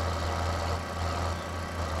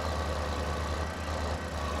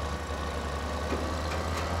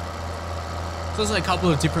 There's also a couple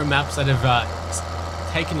of different maps that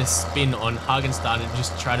have taken a spin on Hagenstein and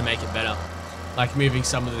just try to make it better. Like moving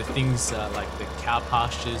some of the things like the cow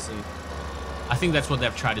pastures, and I think that's what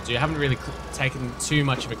they've tried to do. I haven't really taken too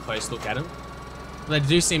much of a close look at them, but they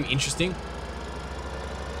do seem interesting.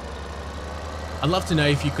 I'd love to know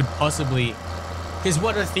if you could possibly, because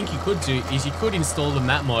what I think you could do is you could install the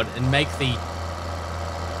map mod and make the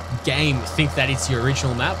game think that it's your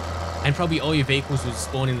original map, and probably all your vehicles would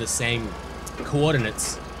spawn in the same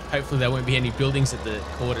coordinates. Hopefully there won't be any buildings at the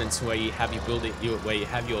coordinates where you have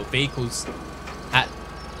your vehicles at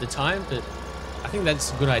the time, but I think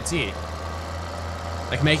that's a good idea.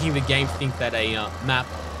 Like making the game think that a map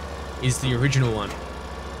is the original one.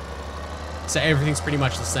 So everything's pretty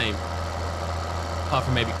much the same, apart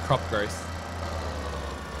from maybe crop growth.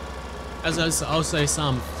 As there's also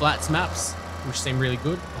some flats maps, which seem really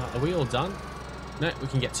good. Are we all done? No, we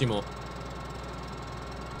can get 2 more.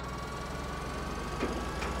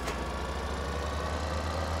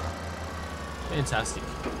 Fantastic.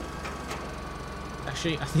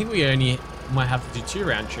 Actually, I think we only might have to do 2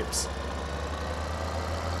 round trips.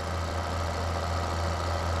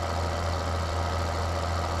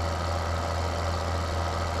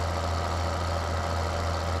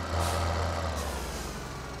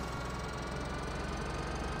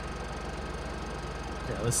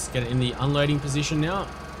 Okay, let's get it in the unloading position now.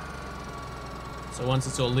 So once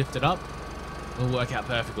it's all lifted up, it'll work out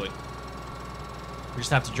perfectly. We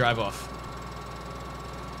just have to drive off.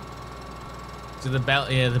 Do the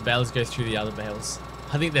bale? Yeah, the bales go through the other bales.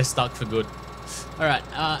 I think they're stuck for good. Alright,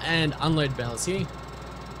 and unload bales here.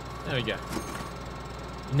 There we go.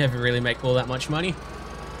 You never really make all that much money.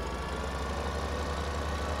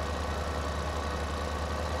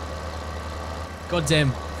 Goddamn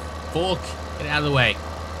fork, get out of the way.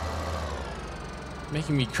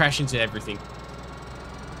 Making me crash into everything.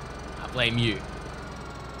 I blame you.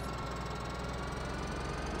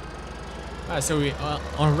 Alright, so we are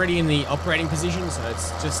already in the operating position, so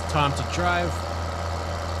it's just time to drive.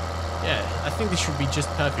 Yeah, I think this should be just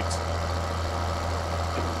perfect.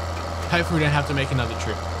 Hopefully we don't have to make another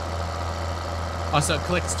trip. Oh, so it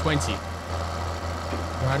collects 20.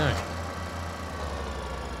 Righto.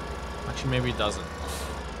 Actually, maybe it doesn't.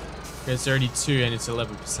 Okay, it's already 2 and it's 11%.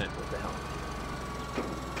 What the hell?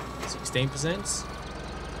 16%?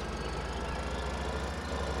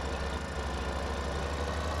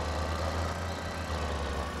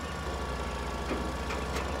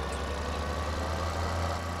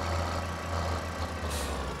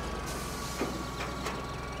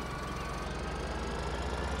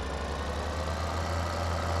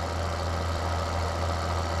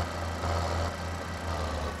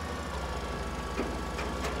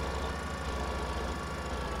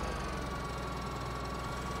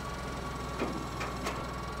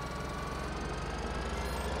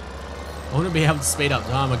 I want to be able to speed up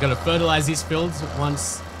time. I've got to fertilize these fields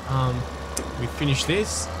once we finish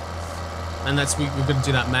this. And we've got to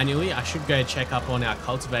do that manually. I should go check up on our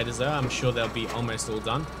cultivators though. I'm sure they'll be almost all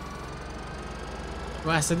done.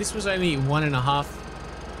 Right, so this was only 1.5.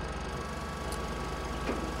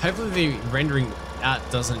 Hopefully the rendering out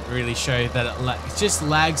doesn't really show that it just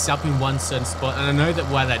lags up in one certain spot. And I know that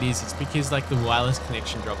why that is. It's because like the wireless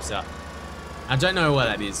connection drops out. I don't know why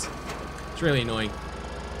that is. It's really annoying.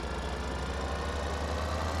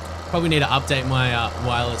 Probably need to update my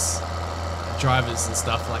wireless drivers and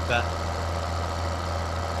stuff like that.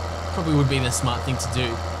 Probably would be the smart thing to do.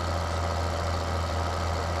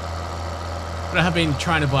 But I have been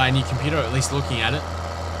trying to buy a new computer, or at least looking at it.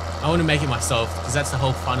 I want to make it myself, because that's the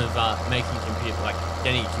whole fun of making a computer, like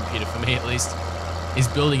getting a computer for me at least, is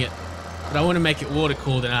building it. But I want to make it water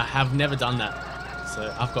cooled, and I have never done that.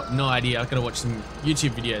 So I've got no idea. I've got to watch some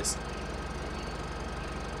YouTube videos.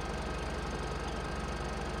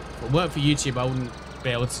 If it weren't for YouTube, I wouldn't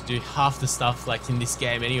be able to do half the stuff like in this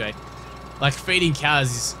game anyway. Like feeding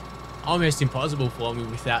cows is almost impossible for me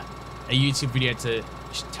without a YouTube video to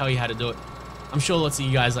tell you how to do it. I'm sure lots of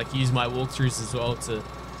you guys like use my walkthroughs as well to,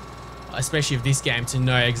 especially of this game, to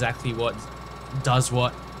know exactly what does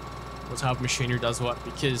what type of machinery does what,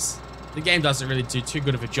 because the game doesn't really do too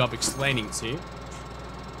good of a job explaining to you.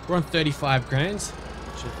 We're on 35 grand,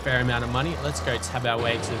 which is a fair amount of money. Let's go tab our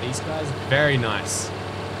way to these guys. Very nice.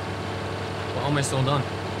 We're almost all done.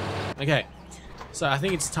 Okay, so I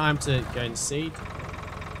think it's time to go and seed.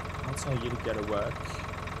 I'll tell you to go to work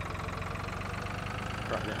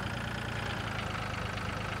right now.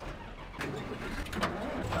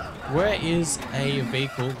 Where is a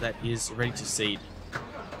vehicle that is ready to seed?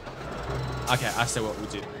 Okay, I see what we'll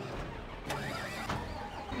do.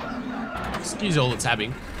 Excuse all the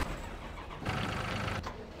tabbing.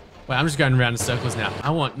 Wait, I'm just going around in circles now.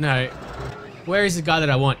 No. Where is the guy that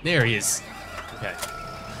I want? There he is. Okay.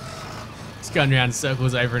 Just going around in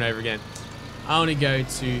circles over and over again. I want to go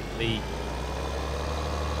to the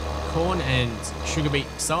corn and sugar beet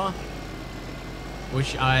sour,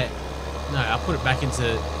 which I'll put it back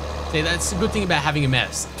into. See, that's the good thing about having a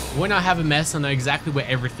mess. When I have a mess, I know exactly where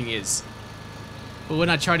everything is. But when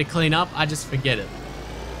I try to clean up, I just forget it.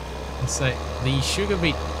 And so the sugar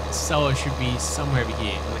beet sour should be somewhere over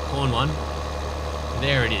here. And the corn one,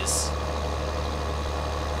 there it is.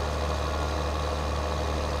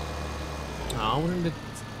 Oh, I wanted to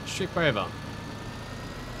trip over.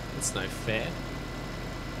 That's no fair.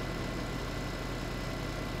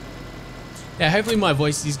 Yeah, hopefully my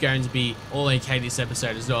voice is going to be all okay this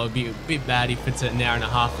episode as well. It'd be a bit bad if it's an hour and a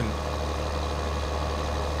half and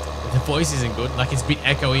the voice isn't good. Like, it's a bit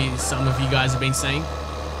echoey, some of you guys have been saying.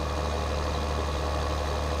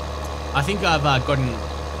 I think I've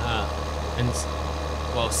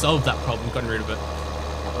solved that problem, gotten rid of it.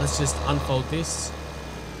 Let's just unfold this.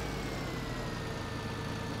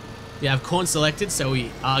 We have corn selected, so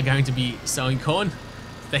we are going to be sowing corn,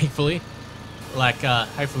 thankfully. Like,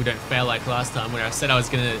 hopefully we don't fail like last time where I said I was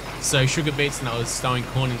going to sow sugar beets and I was sowing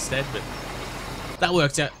corn instead, but that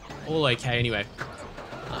worked out all okay anyway.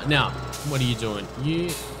 Now, what are you doing? You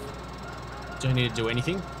don't need to do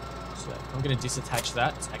anything. So I'm going to disattach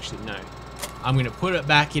that. Actually, no. I'm going to put it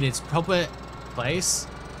back in its proper place.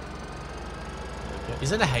 Okay.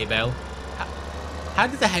 Is that a hay bale? How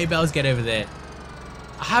did the hay bales get over there?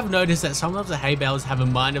 I have noticed that sometimes the hay bales have a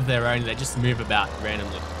mind of their own and they just move about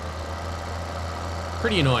randomly.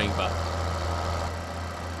 Pretty annoying, but...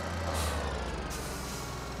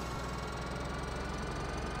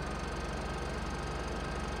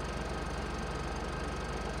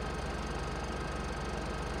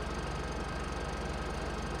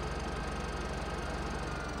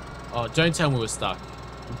 Oh, don't tell me we're stuck.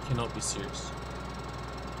 You cannot be serious.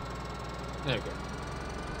 There we go.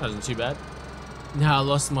 That wasn't too bad. Now I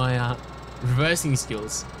lost my reversing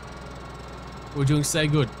skills. We're doing so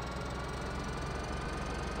good.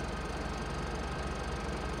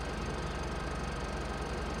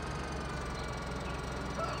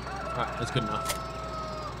 Alright, that's good enough.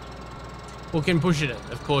 We can push it,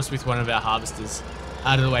 of course, with one of our harvesters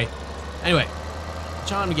out of the way. Anyway,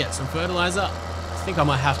 trying to get some fertilizer. I think I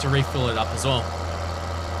might have to refill it up as well.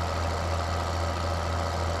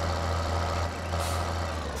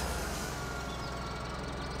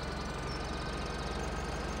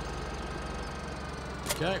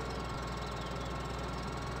 Okay.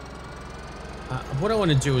 What I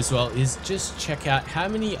want to do as well is just check out how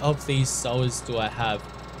many of these sowers do I have.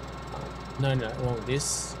 No, I want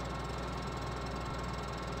this.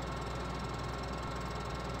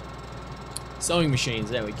 Sowing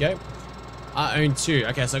machines, there we go. I own 2.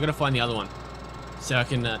 Okay, so I gotta find the other one. So I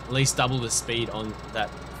can at least double the speed on that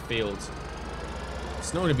field.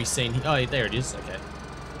 It's not going to be seen here. Oh, there it is. Okay.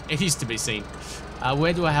 It used to be seen.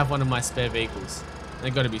 Where do I have one of my spare vehicles?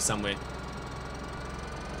 They've got to be somewhere.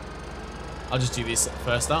 I'll just do this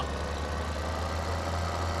first up.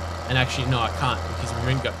 And actually, no, I can't because we've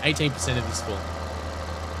only got 18% of this full.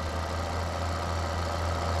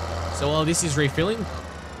 So while this is refilling,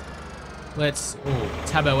 let's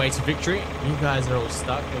tab our way to victory. You guys are all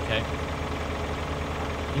stuck. Okay.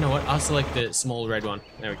 You know what? I'll select the small red one.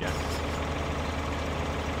 There we go.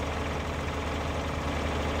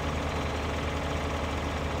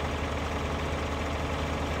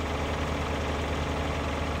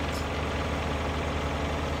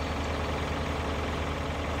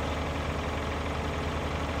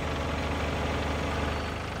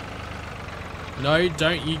 No,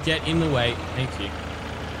 don't you get in the way. Thank you.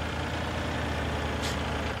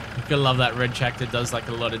 You gotta love that red tractor. Does like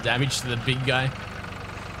a lot of damage to the big guy.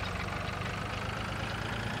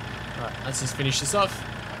 Alright, let's just finish this off.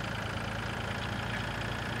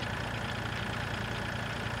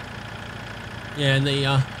 Yeah, and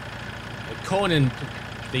the The corn and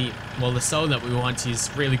the sole that we want is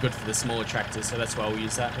really good for the smaller tractors, so that's why we'll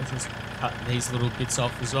use that. Let's just cut these little bits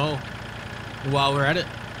off as well while we're at it.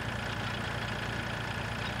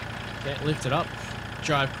 Okay, lift it up,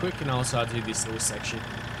 drive quick, and also I'll do this little section.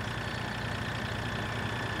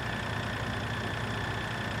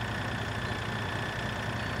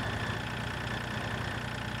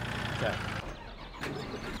 Okay.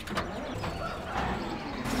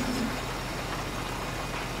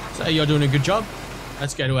 So you're doing a good job.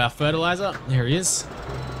 Let's go to our fertilizer. There he is.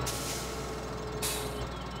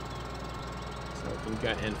 So we can go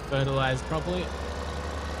and fertilize properly.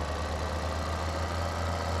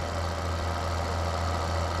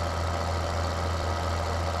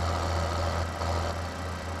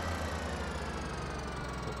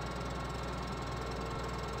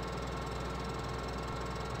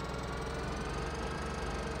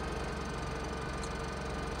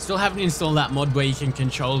 Still haven't installed that mod where you can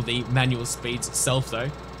control the manual speeds itself though.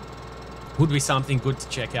 Would be something good to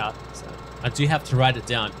check out. So I do have to write it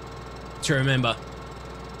down to remember.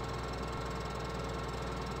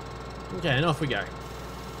 Okay, and off we go.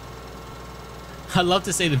 I'd love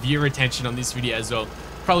to see the viewer retention on this video as well.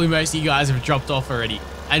 Probably most of you guys have dropped off already,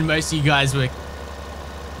 and most of you guys were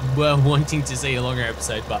wanting to see a longer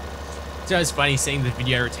episode, but it's always funny seeing the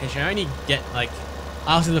video retention. I only get like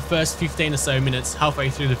after the first 15 or so minutes, halfway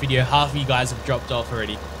through the video, half of you guys have dropped off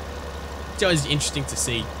already. It's always interesting to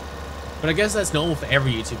see. But I guess that's normal for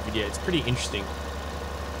every YouTube video. It's pretty interesting.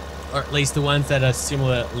 Or at least the ones that are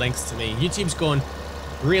similar lengths to me. YouTube's gone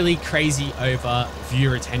really crazy over view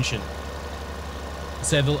retention.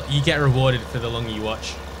 So you get rewarded for the longer you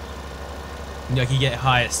watch. Like you get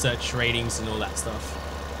higher search ratings and all that stuff.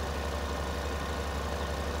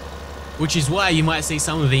 Which is why you might see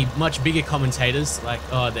some of the much bigger commentators, like,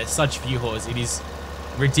 oh, they're such view whores. It is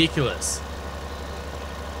ridiculous.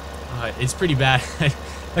 It's pretty bad.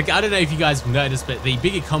 Like, I don't know if you guys have noticed, but the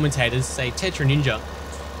bigger commentators, say Tetra Ninja,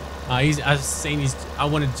 I've seen his, I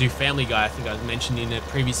wanted to do Family Guy, I think I mentioned in a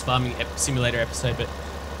previous farming simulator episode, but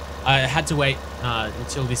I had to wait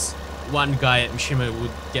until this one guy at Mishima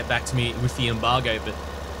would get back to me with the embargo, but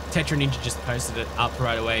Tetra Ninja just posted it up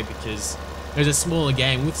right away because there's a smaller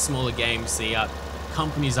game. With smaller games, the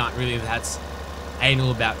companies aren't really that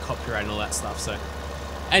anal about copyright and all that stuff. So,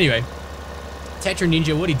 anyway, Tetra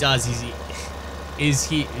Ninja, what he does is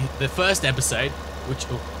he the first episode, which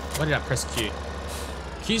why did I press Q?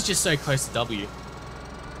 Q's just so close to W.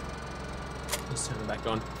 Let's turn it back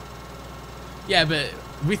on. Yeah, but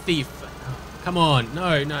with the come on, no.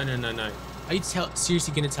 Are you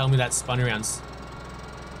seriously gonna tell me that spun around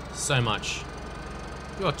so much?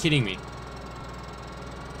 You are kidding me.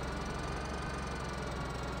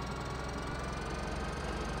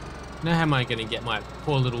 Now how am I going to get my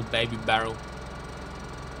poor little baby barrel?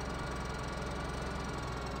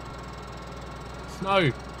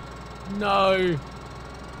 No. No.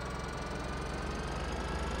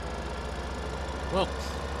 Well,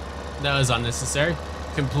 that was unnecessary.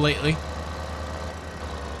 Completely.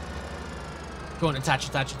 Go on, attach.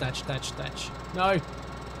 No.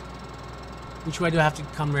 Which way do I have to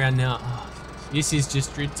come around now? Oh, this is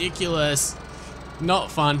just ridiculous.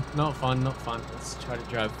 Not fun. Let's try to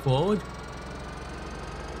drive forward.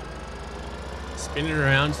 Spin it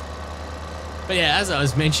around. But yeah, as I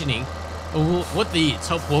was mentioning, what the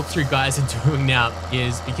top walkthrough guys are doing now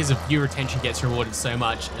is, because of view retention gets rewarded so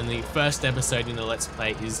much, and the first episode in the Let's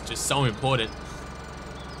Play is just so important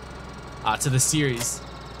to the series.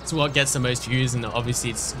 It's what gets the most views, and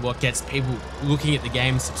obviously it's what gets people looking at the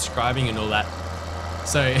game, subscribing and all that.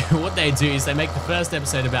 So what they do is they make the first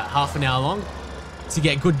episode about half an hour long to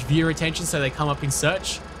get good view retention, so they come up in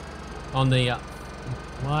search on the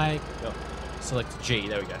select G,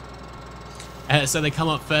 there we go. So they come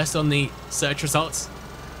up first on the search results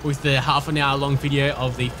with the half an hour long video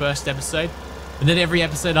of the first episode, and then every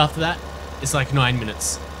episode after that is like 9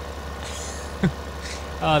 minutes.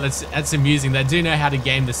 Oh, that's amusing. They do know how to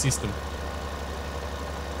game the system.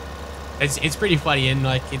 It's pretty funny, and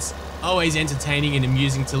like it's always entertaining and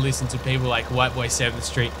amusing to listen to people like White Boy 7th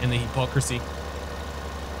Street and the hypocrisy.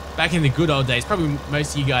 Back in the good old days, probably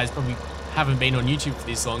most of you guys probably haven't been on YouTube for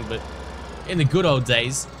this long, but in the good old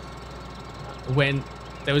days, when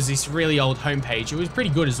there was this really old homepage, it was pretty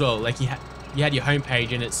good as well. Like you had your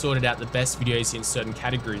homepage and it sorted out the best videos in certain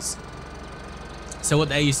categories. So what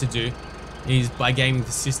they used to do is, by gaming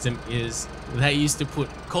the system, is they used to put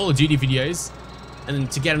Call of Duty videos, and then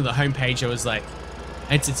to get on the homepage it was like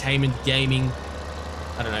entertainment, gaming,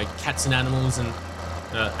 I don't know, cats and animals and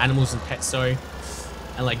animals and pets, sorry,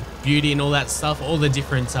 and like beauty and all that stuff, all the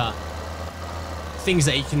different things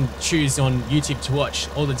that you can choose on YouTube to watch,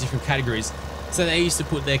 all the different categories. So they used to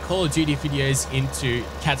put their Call of Duty videos into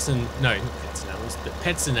pets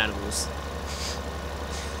and animals.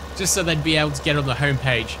 Just so they'd be able to get on the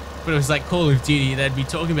homepage. But it was like Call of Duty, they'd be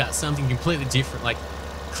talking about something completely different, like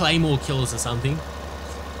Claymore killers or something.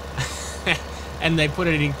 And they put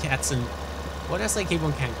it in cats and... What else they keep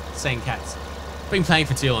on saying cats? I've been playing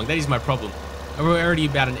for too long, that is my problem. We're already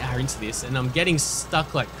about an hour into this and I'm getting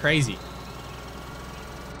stuck like crazy.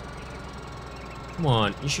 Come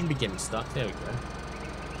on, you shouldn't be getting stuck. There we go.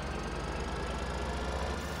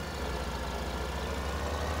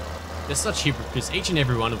 They're such hypocrites, each and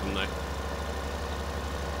every one of them though.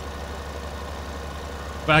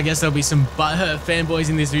 But I guess there'll be some butthurt fanboys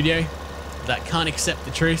in this video that can't accept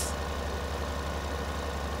the truth,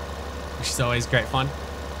 which is always great fun.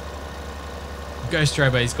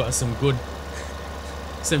 Arsenalrobert's got some good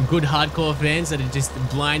hardcore fans that are just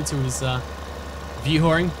blind to his view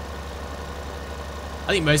whoring.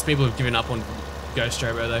 I think most people have given up on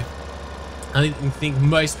Arsenalrobert though. I think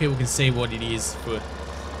most people can see what it is for,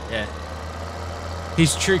 yeah.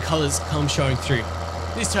 His true colours come showing through.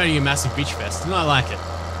 This is turning a massive bitch fest, and I like it.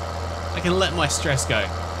 I can let my stress go.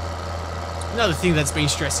 Another thing that's been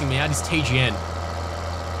stressing me out is TGN.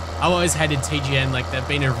 I've always hated TGN, like they've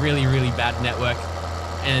been a really, really bad network,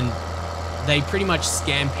 and they pretty much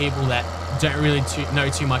scam people that don't really know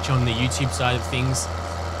too much on the YouTube side of things,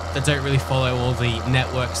 that don't really follow all the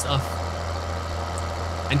network stuff,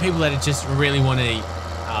 and people that just really want a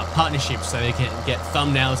partnership so they can get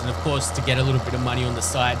thumbnails and of course to get a little bit of money on the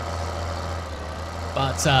side.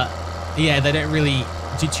 But yeah, they don't really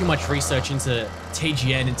do too much research into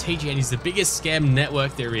TGN, and TGN is the biggest scam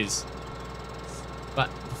network there is. But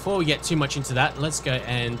before we get too much into that, let's go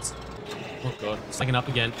and... Oh god, it's taking up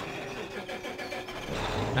again.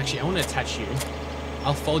 Actually, I want to attach you.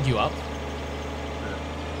 I'll fold you up.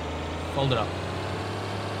 Fold it up.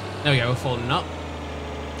 There we go, we're folding up.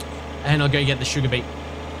 And I'll go get the sugar beet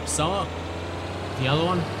sour. The other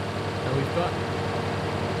one that we've got.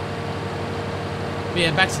 But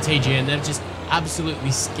yeah, back to TGN. They're just absolutely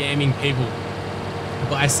scamming people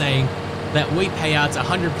by saying that we pay out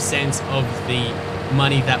 100% of the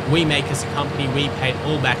money that we make as a company. We pay it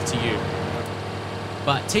all back to you.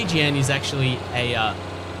 But TGN is actually a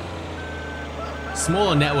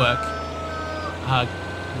smaller network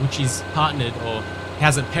which is partnered or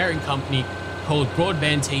has a parent company called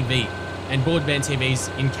Broadband TV. And Broadband TV is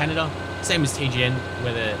in Canada, same as TGN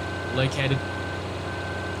where they're located.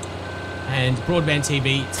 And Broadband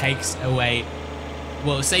TV takes away,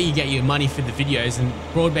 well, say you get your money for the videos, and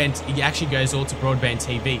it actually goes all to Broadband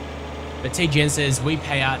TV. But TGN says we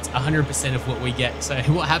pay out 100% of what we get. So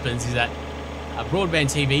what happens is that Broadband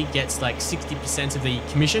TV gets like 60% of the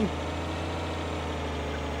commission,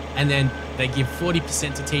 and then they give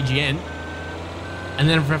 40% to TGN, and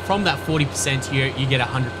then from that 40% you get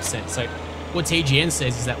 100%. So what TGN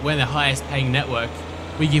says is that we're the highest paying network,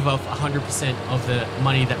 we give off 100% of the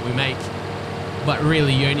money that we make, but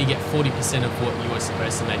really you only get 40% of what you are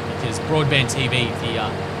supposed to make, because Broadband TV,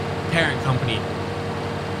 the parent company,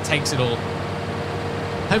 takes it all.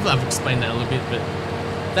 Hopefully I've explained that a little bit, but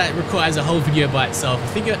that requires a whole video by itself.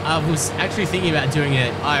 I was actually thinking about doing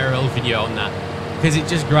an IRL video on that, because it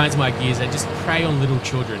just grinds my gears. They just prey on little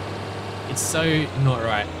children. It's so not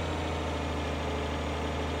right.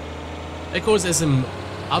 Of course, there's some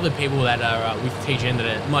other people that are with TGN that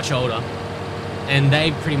are much older, and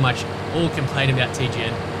they pretty much all complain about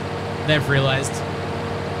TGN. They've realized.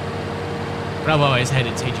 But I've always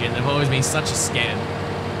hated TGN. They've always been such a scam.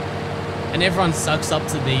 And everyone sucks up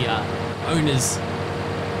to the owners.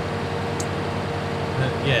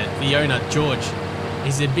 Yeah, the owner, George.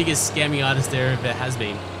 He's the biggest scamming artist there ever has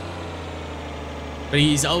been. But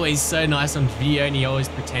he's always so nice on video, and he always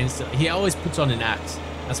pretends to... He always puts on an act.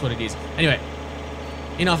 That's what it is. Anyway,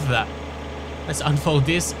 enough of that. Let's unfold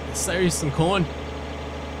this. Sow some corn.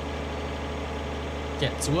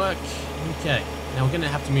 Get to work. Okay. Now we're going to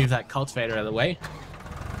have to move that cultivator out of the way.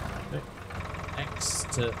 X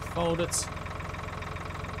to fold it.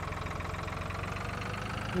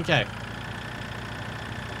 Okay.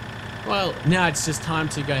 Well, now it's just time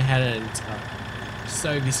to go ahead and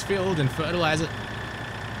sow this field and fertilize it.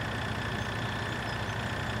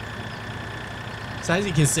 So as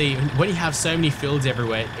you can see, when you have so many fields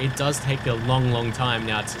everywhere, it does take a long time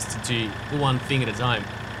now just to do one thing at a time.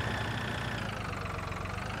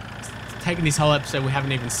 Taking this whole episode, we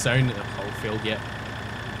haven't even sown the whole field yet.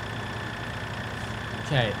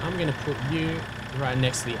 Okay, I'm going to put you right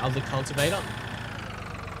next to the other cultivator.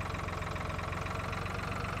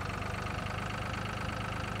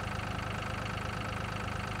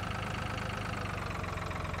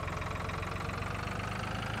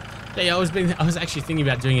 Yeah, I was actually thinking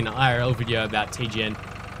about doing an IRL video about TGN.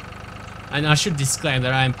 And I should disclaim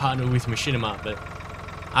that I am partnered with Machinima, but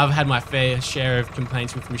I've had my fair share of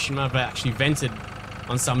complaints with Machinima. I've actually vented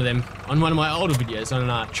on some of them on one of my older videos, on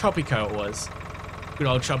Tropico it was. Good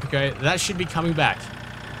old Tropico. That should be coming back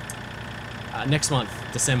next month,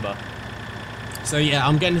 December. So yeah,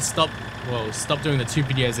 I'm going to stop doing the 2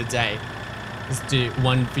 videos a day. Just do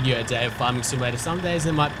 1 video a day of Farming Simulator. Some days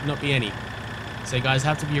there might not be any. So you guys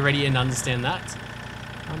have to be ready and understand that.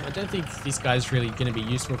 I don't think this guy's really going to be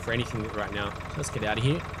useful for anything right now. So let's get out of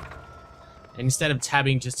here. And instead of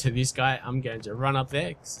tabbing just to this guy, I'm going to run up there,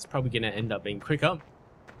 because it's probably going to end up being quicker.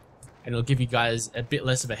 And it'll give you guys a bit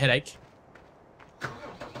less of a headache.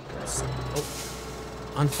 Let's,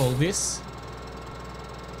 unfold this.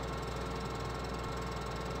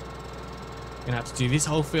 Gonna have to do this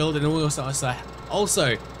whole field, and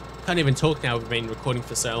also can't even talk now. We've been recording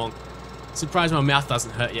for so long. Surprised my mouth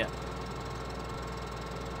doesn't hurt yet.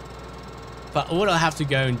 But what I'll have to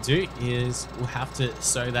go and do is we'll have to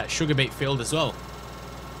sow that sugar beet field as well.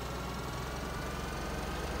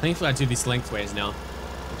 Thankfully I do this lengthways now,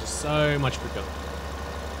 which is so much quicker.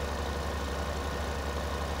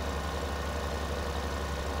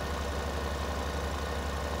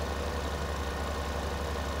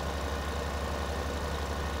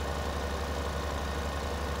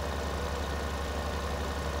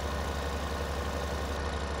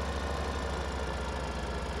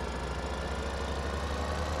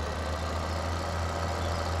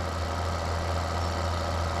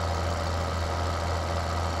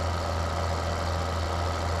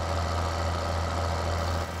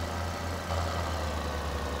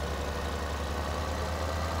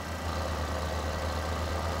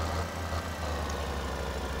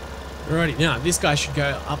 Alrighty, now this guy should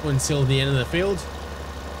go up until the end of the field.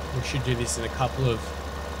 We should do this in a couple of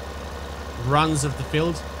runs of the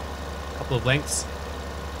field, a couple of lengths.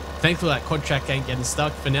 Thankfully that quad track ain't getting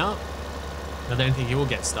stuck for now. I don't think he will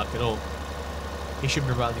get stuck at all. He should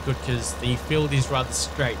be rather good because the field is rather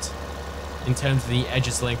straight in terms of the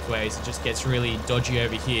edges lengthways. It just gets really dodgy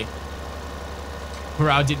over here.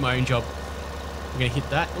 Where I did my own job. I'm going to hit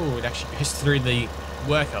that. Oh, it actually goes through the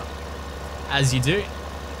worker. As you do.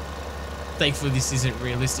 Thankfully this isn't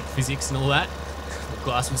realistic physics and all that. The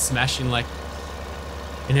glass was smashing like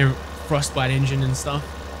in a frostbite engine and stuff.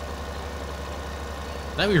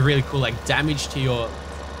 That'd be really cool, like damage to your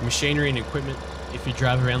machinery and equipment if you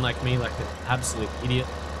drive around like me, like an absolute idiot.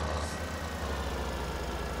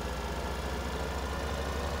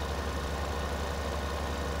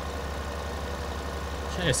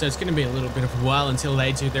 Okay, so it's going to be a little bit of a while until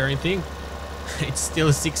they do their own thing. It's still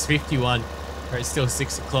 6:51, or it's still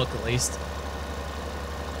 6 o'clock at least.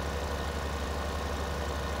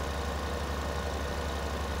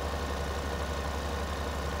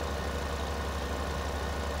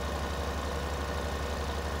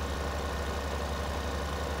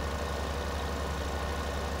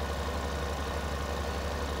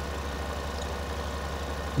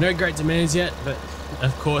 No great demands yet, but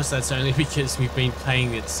of course that's only because we've been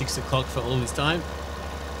playing at 6 o'clock for all this time.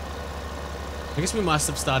 I guess we must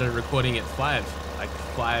have started recording at 5, like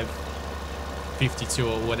 5:52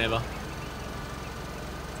 or whatever.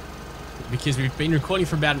 Because we've been recording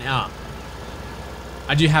for about an hour.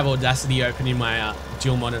 I do have Audacity open in my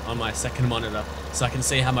dual monitor on my second monitor, so I can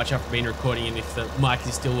see how much I've been recording and if the mic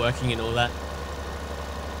is still working and all that.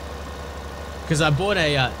 Because I bought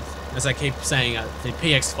a as I keep saying, the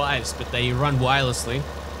PX5s, but they run wirelessly.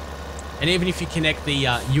 And even if you connect the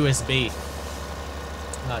USB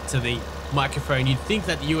to the microphone, you'd think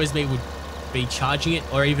that the USB would be charging it,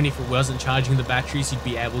 or even if it wasn't charging the batteries, you'd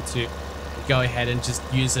be able to go ahead and just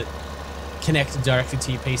use it connected directly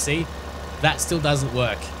to your PC. That still doesn't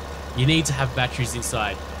work. You need to have batteries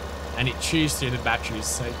inside, and it chews through the batteries.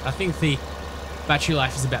 So I think the battery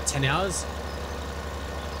life is about 10 hours.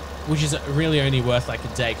 Which is really only worth like a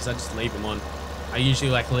day because I just leave them on. I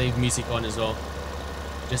usually like leave music on as well,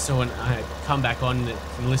 just so when I come back on and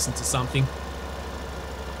can listen to something.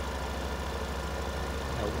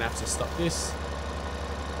 Now we're gonna have to stop this.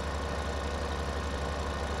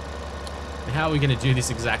 And how are we gonna do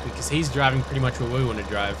this exactly? Because he's driving pretty much where we want to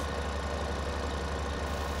drive.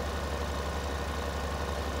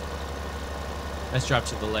 Let's drive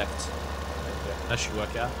to the left. Okay, that should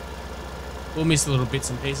work out. We'll miss little bits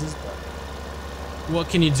and pieces, but what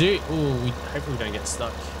can you do? Oh, hopefully we don't get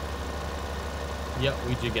stuck. Yep,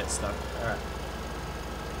 we do get stuck. Alright.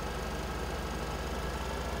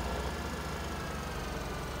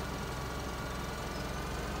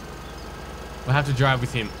 We'll have to drive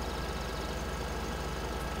with him.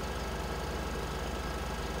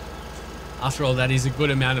 After all, that is a good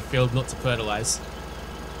amount of field not to fertilize.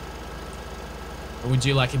 And would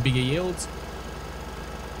you like a bigger yield?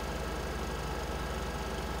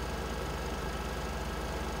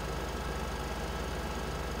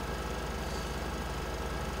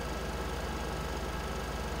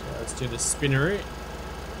 Okay, let's do the spinner route.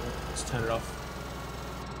 Let's turn it off.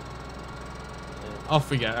 Off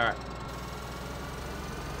we go, alright.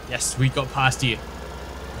 Yes, we got past you.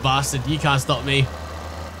 Bastard, you can't stop me.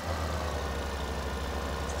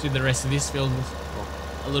 Let's do the rest of this field. Well,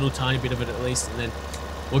 a little tiny bit of it at least, and then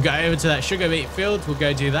we'll go over to that sugar beet field. We'll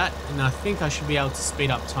go do that, and I think I should be able to speed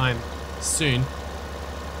up time soon.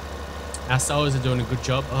 Our sowers are doing a good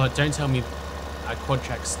job. Oh, don't tell me our quad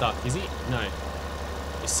track's stuck, is he? No.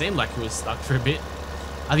 It seemed like he was stuck for a bit.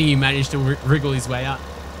 I think he managed to wriggle his way out.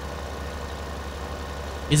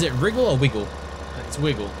 Is it wriggle or wiggle? It's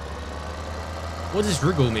wiggle. What does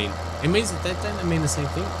wriggle mean? It means that don't mean the same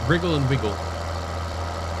thing. Wriggle and wiggle.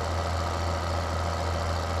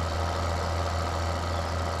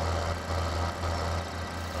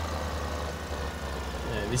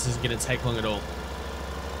 Yeah, this isn't gonna take long at all.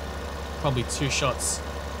 Probably 2 shots.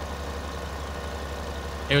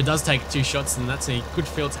 If it does take 2 shots, then that's a good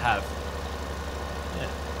field to have. Yeah.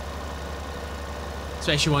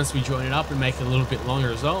 Especially once we join it up and make it a little bit longer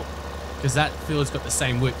as well, because that field's got the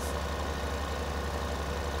same width.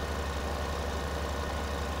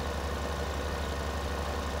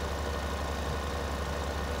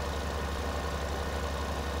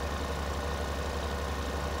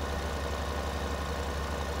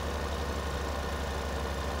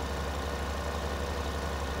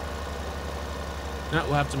 No,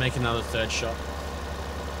 we'll have to make another 3rd shot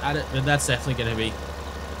at it, but that's definitely going to be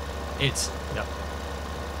it. Yep.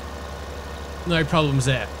 No problems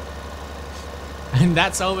there. And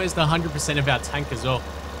that's almost 100% of our tank as well.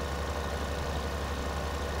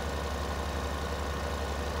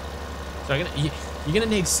 So you're going to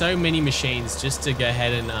need so many machines just to go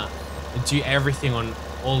ahead and do everything on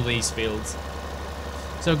all these fields.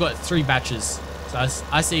 So I've got 3 batches. So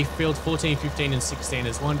I see field 14, 15 and 16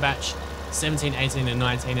 as one batch. 17, 18 and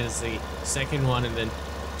 19 is the second one, and then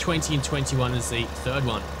 20 and 21 is the third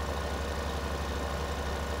one.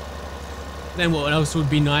 Then what else would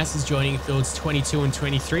be nice is joining fields 22 and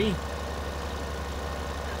 23.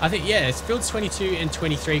 I think, yeah, it's fields 22 and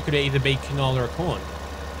 23 could either be canola or corn.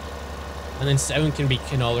 And then 7 can be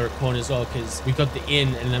canola or corn as well, because we've got the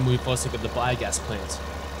inn and then we've also got the biogas plant.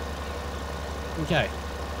 Okay,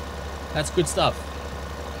 that's good stuff.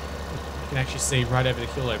 You can actually see right over the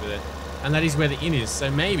hill over there. And that is where the inn is.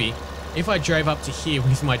 So maybe if I drove up to here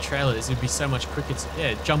with my trailers, it'd be so much quicker to,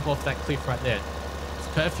 yeah, jump off that cliff right there. It's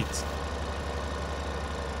perfect.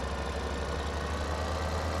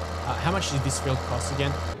 How much did this field cost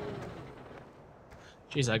again?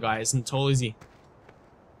 Jeez, that guy isn't tall, is he?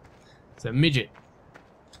 It's a midget.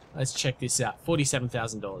 Let's check this out.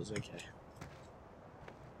 $47,000. Okay.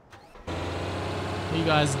 You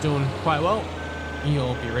guys are doing quite well.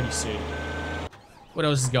 You'll be ready soon. What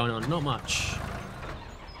else is going on? Not much.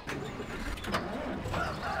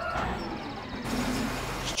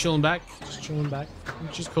 Just chilling back,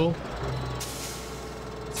 which is cool.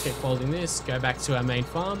 Let's keep folding this, go back to our main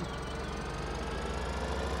farm.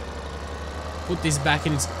 Put this back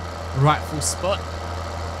in its rightful spot.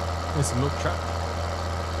 There's a milk truck.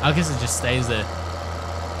 I guess it just stays there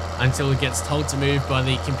until it gets told to move by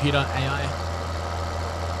the computer AI.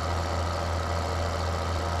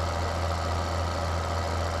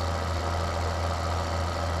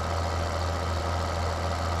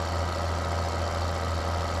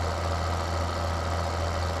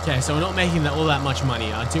 Okay, so we're not making all that much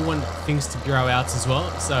money. I do want things to grow out as well,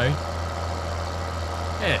 so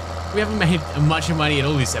yeah, we haven't made much money at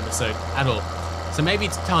all this episode, at all. So maybe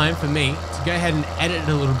it's time for me to go ahead and edit it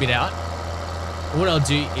a little bit out. What I'll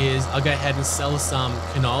do is I'll go ahead and sell some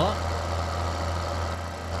canola.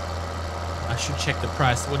 I should check the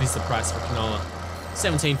price. What is the price for canola?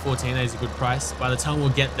 $17.14, that is a good price. By the time we'll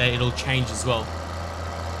get there, it'll change as well.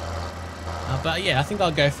 But yeah, I think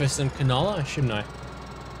I'll go for some canola, I should know.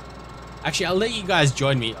 Actually, I'll let you guys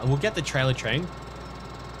join me. We'll get the trailer train.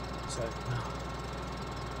 So,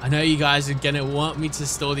 I know you guys are gonna want me to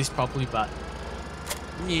store this properly, but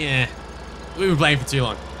yeah, we've been playing for too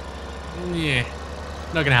long. Yeah,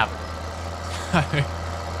 not gonna happen.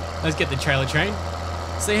 Let's get the trailer train.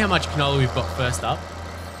 See how much canola we've got first up.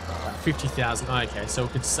 50,000. Oh, okay, so we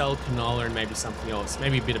could sell canola and maybe something else.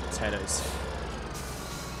 Maybe a bit of potatoes.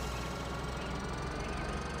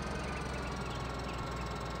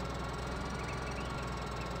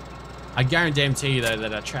 I guarantee you though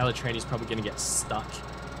that our trailer train is probably going to get stuck.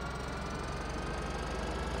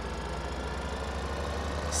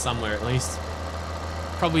 somewhere at least.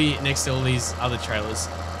 Probably next to all these other trailers.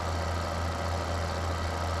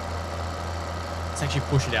 Let's actually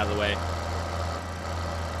push it out of the way.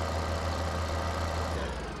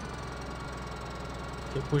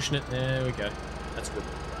 Keep pushing it. There we go. That's good.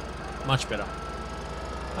 Much better.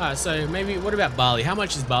 Alright, so maybe, what about barley? How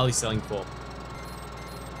much is barley selling for?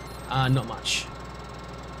 Not much.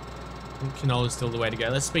 Canola's still the way to go.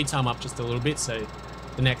 Let's speed time up just a little bit so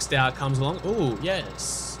the next hour comes along. Oh,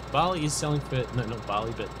 yes. Barley is selling for, no, not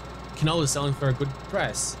barley, but canola is selling for a good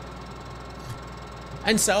price.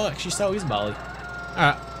 And so is barley.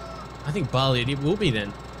 Alright, I think barley it will be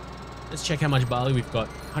then. Let's check how much barley we've got.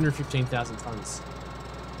 115,000 tons.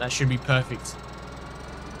 That should be perfect.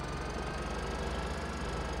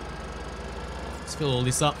 Let's fill all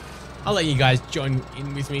this up. I'll let you guys join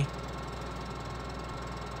in with me,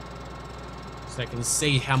 so I can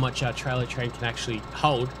see how much our trailer train can actually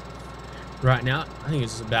hold. Right now, I think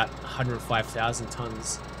it's about 105,000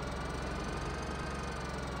 tons.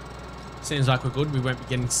 Seems like we're good. We won't be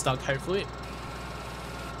getting stuck, hopefully.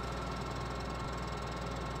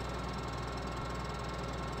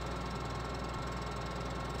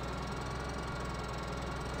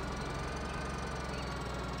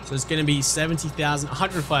 So it's going to be 70,000,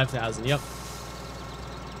 105,000, yep.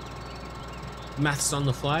 Maths on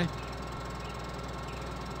the fly.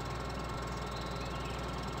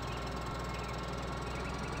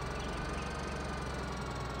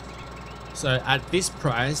 So at this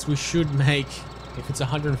price, we should make, if it's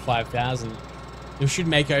 105,000, we should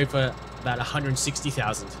make over about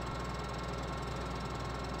 160,000.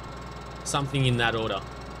 Something in that order.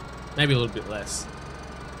 Maybe a little bit less.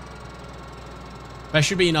 That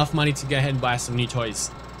should be enough money to go ahead and buy some new toys.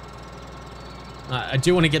 I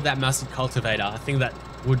do want to get that massive cultivator. I think that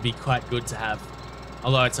would be quite good to have.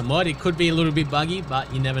 Although it's a mod, it could be a little bit buggy,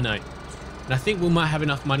 but you never know. And I think we might have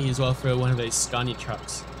enough money as well for one of those Scania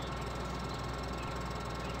trucks.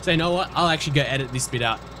 So you know what? I'll actually go edit this bit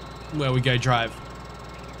out where we go drive.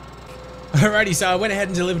 Alrighty, so I went ahead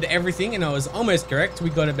and delivered everything and I was almost correct. We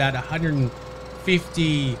got about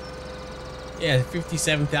 150... yeah,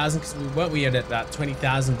 57,000 because we had about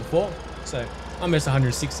 20,000 before, so almost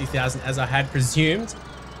 160,000 as I had presumed,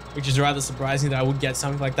 which is rather surprising that I would get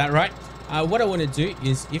something like that right. What I want to do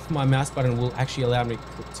is, if my mouse button will actually allow me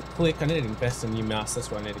to click, I need to invest in a new mouse. That's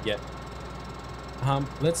what I need to get.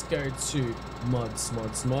 Let's go to mods.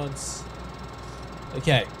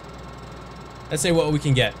 Okay, let's see what we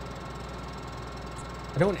can get.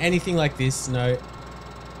 I don't want anything like this. No.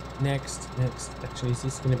 Next. Actually, is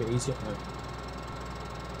this going to be easier? No.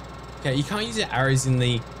 Okay, you can't use your arrows in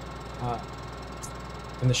the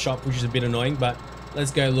shop, which is a bit annoying, but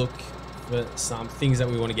let's go look for some things that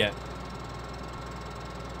we want to get.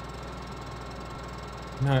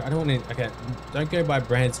 No, I don't want to. Okay, don't go by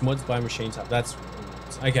brands, mods by machine type. That's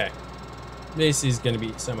okay. This is going to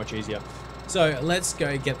be so much easier. So let's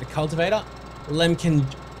go get the cultivator. Lemkin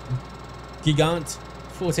Gigant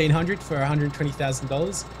 1400 for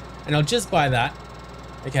 $120,000, and I'll just buy that.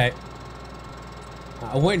 Okay.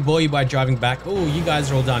 I won't bore you by driving back. Oh, you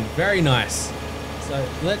guys are all done. Very nice. So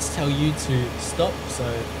let's tell you to stop. So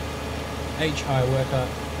H-high worker,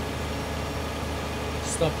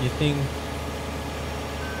 stop your thing.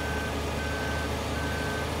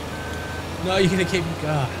 No, you're gonna keep.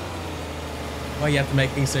 God, why you have to make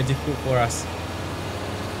things so difficult for us?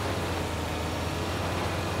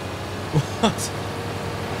 What?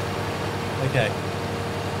 Okay.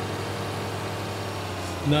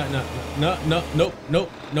 No.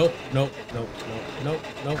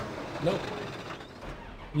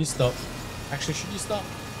 You stop. Actually, should you stop?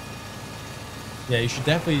 Yeah, you should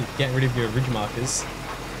definitely get rid of your ridge markers.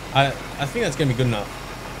 I think that's gonna be good enough.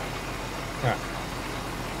 Alright.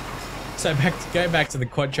 So go back to the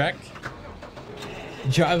quad track.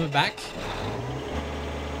 Drive it back.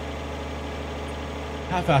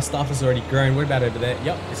 Half our stuff has already grown. What about over there?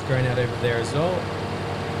 Yep, it's grown out over there as well.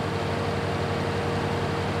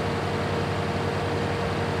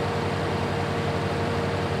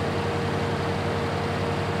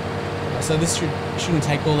 So this shouldn't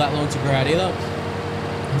take all that long to grow out either.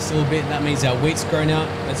 Just a little bit. That means our wheat's grown out.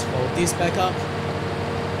 Let's fold this back up.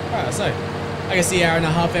 Alright, so I guess the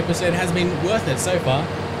hour-and-a-half episode has been worth it so far.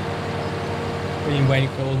 We've been waiting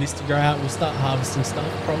for all this to grow out. We'll start harvesting stuff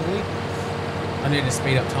probably. I need to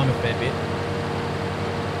speed up time a fair bit.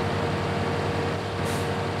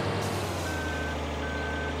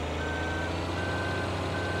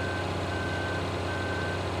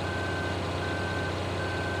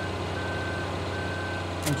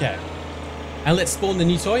 Okay, and let's spawn the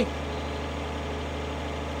new toy.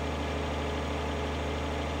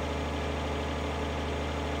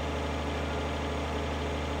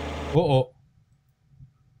 Uh-oh.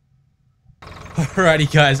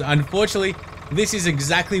 Alrighty guys, unfortunately, this is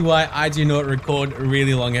exactly why I do not record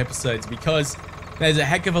really long episodes, because there's a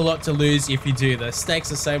heck of a lot to lose if you do. The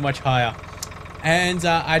stakes are so much higher. And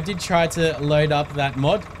I did try to load up that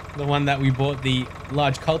mod, the one that we bought, the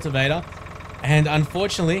large cultivator, and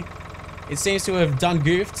unfortunately, it seems to have done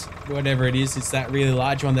goofed, whatever it is. It's that really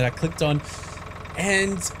large one that I clicked on,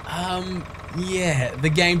 and yeah, the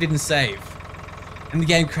game didn't save, and the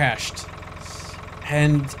game crashed.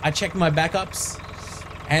 And I checked my backups,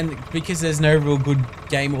 and because there's no real good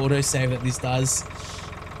game autosave that this does,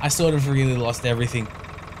 I sort of really lost everything.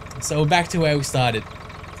 So we're back to where we started.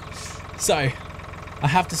 So I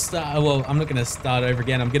have to start, well, I'm not going to start over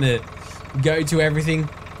again. I'm going to go to everything,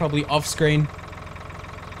 probably off screen.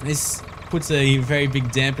 This puts a very big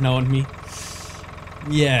dampener on me.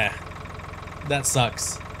 Yeah, that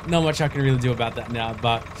sucks. Not much I can really do about that now,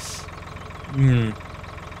 but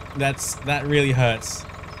that really hurts.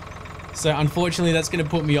 So unfortunately, that's going to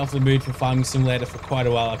put me off the mood for Farming Simulator for quite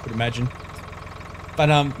a while, I could imagine. But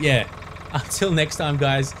yeah, until next time,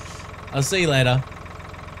 guys, I'll see you later.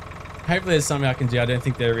 Hopefully there's something I can do. I don't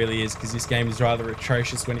think there really is, because this game is rather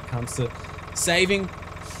atrocious when it comes to saving.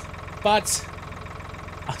 But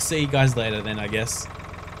I'll see you guys later then, I guess.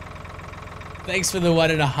 Thanks for the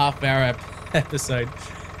 1.5 hour episode.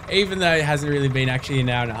 Even though it hasn't really been actually an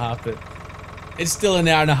hour and a half, but it's still an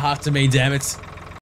hour and a half to me, damn it.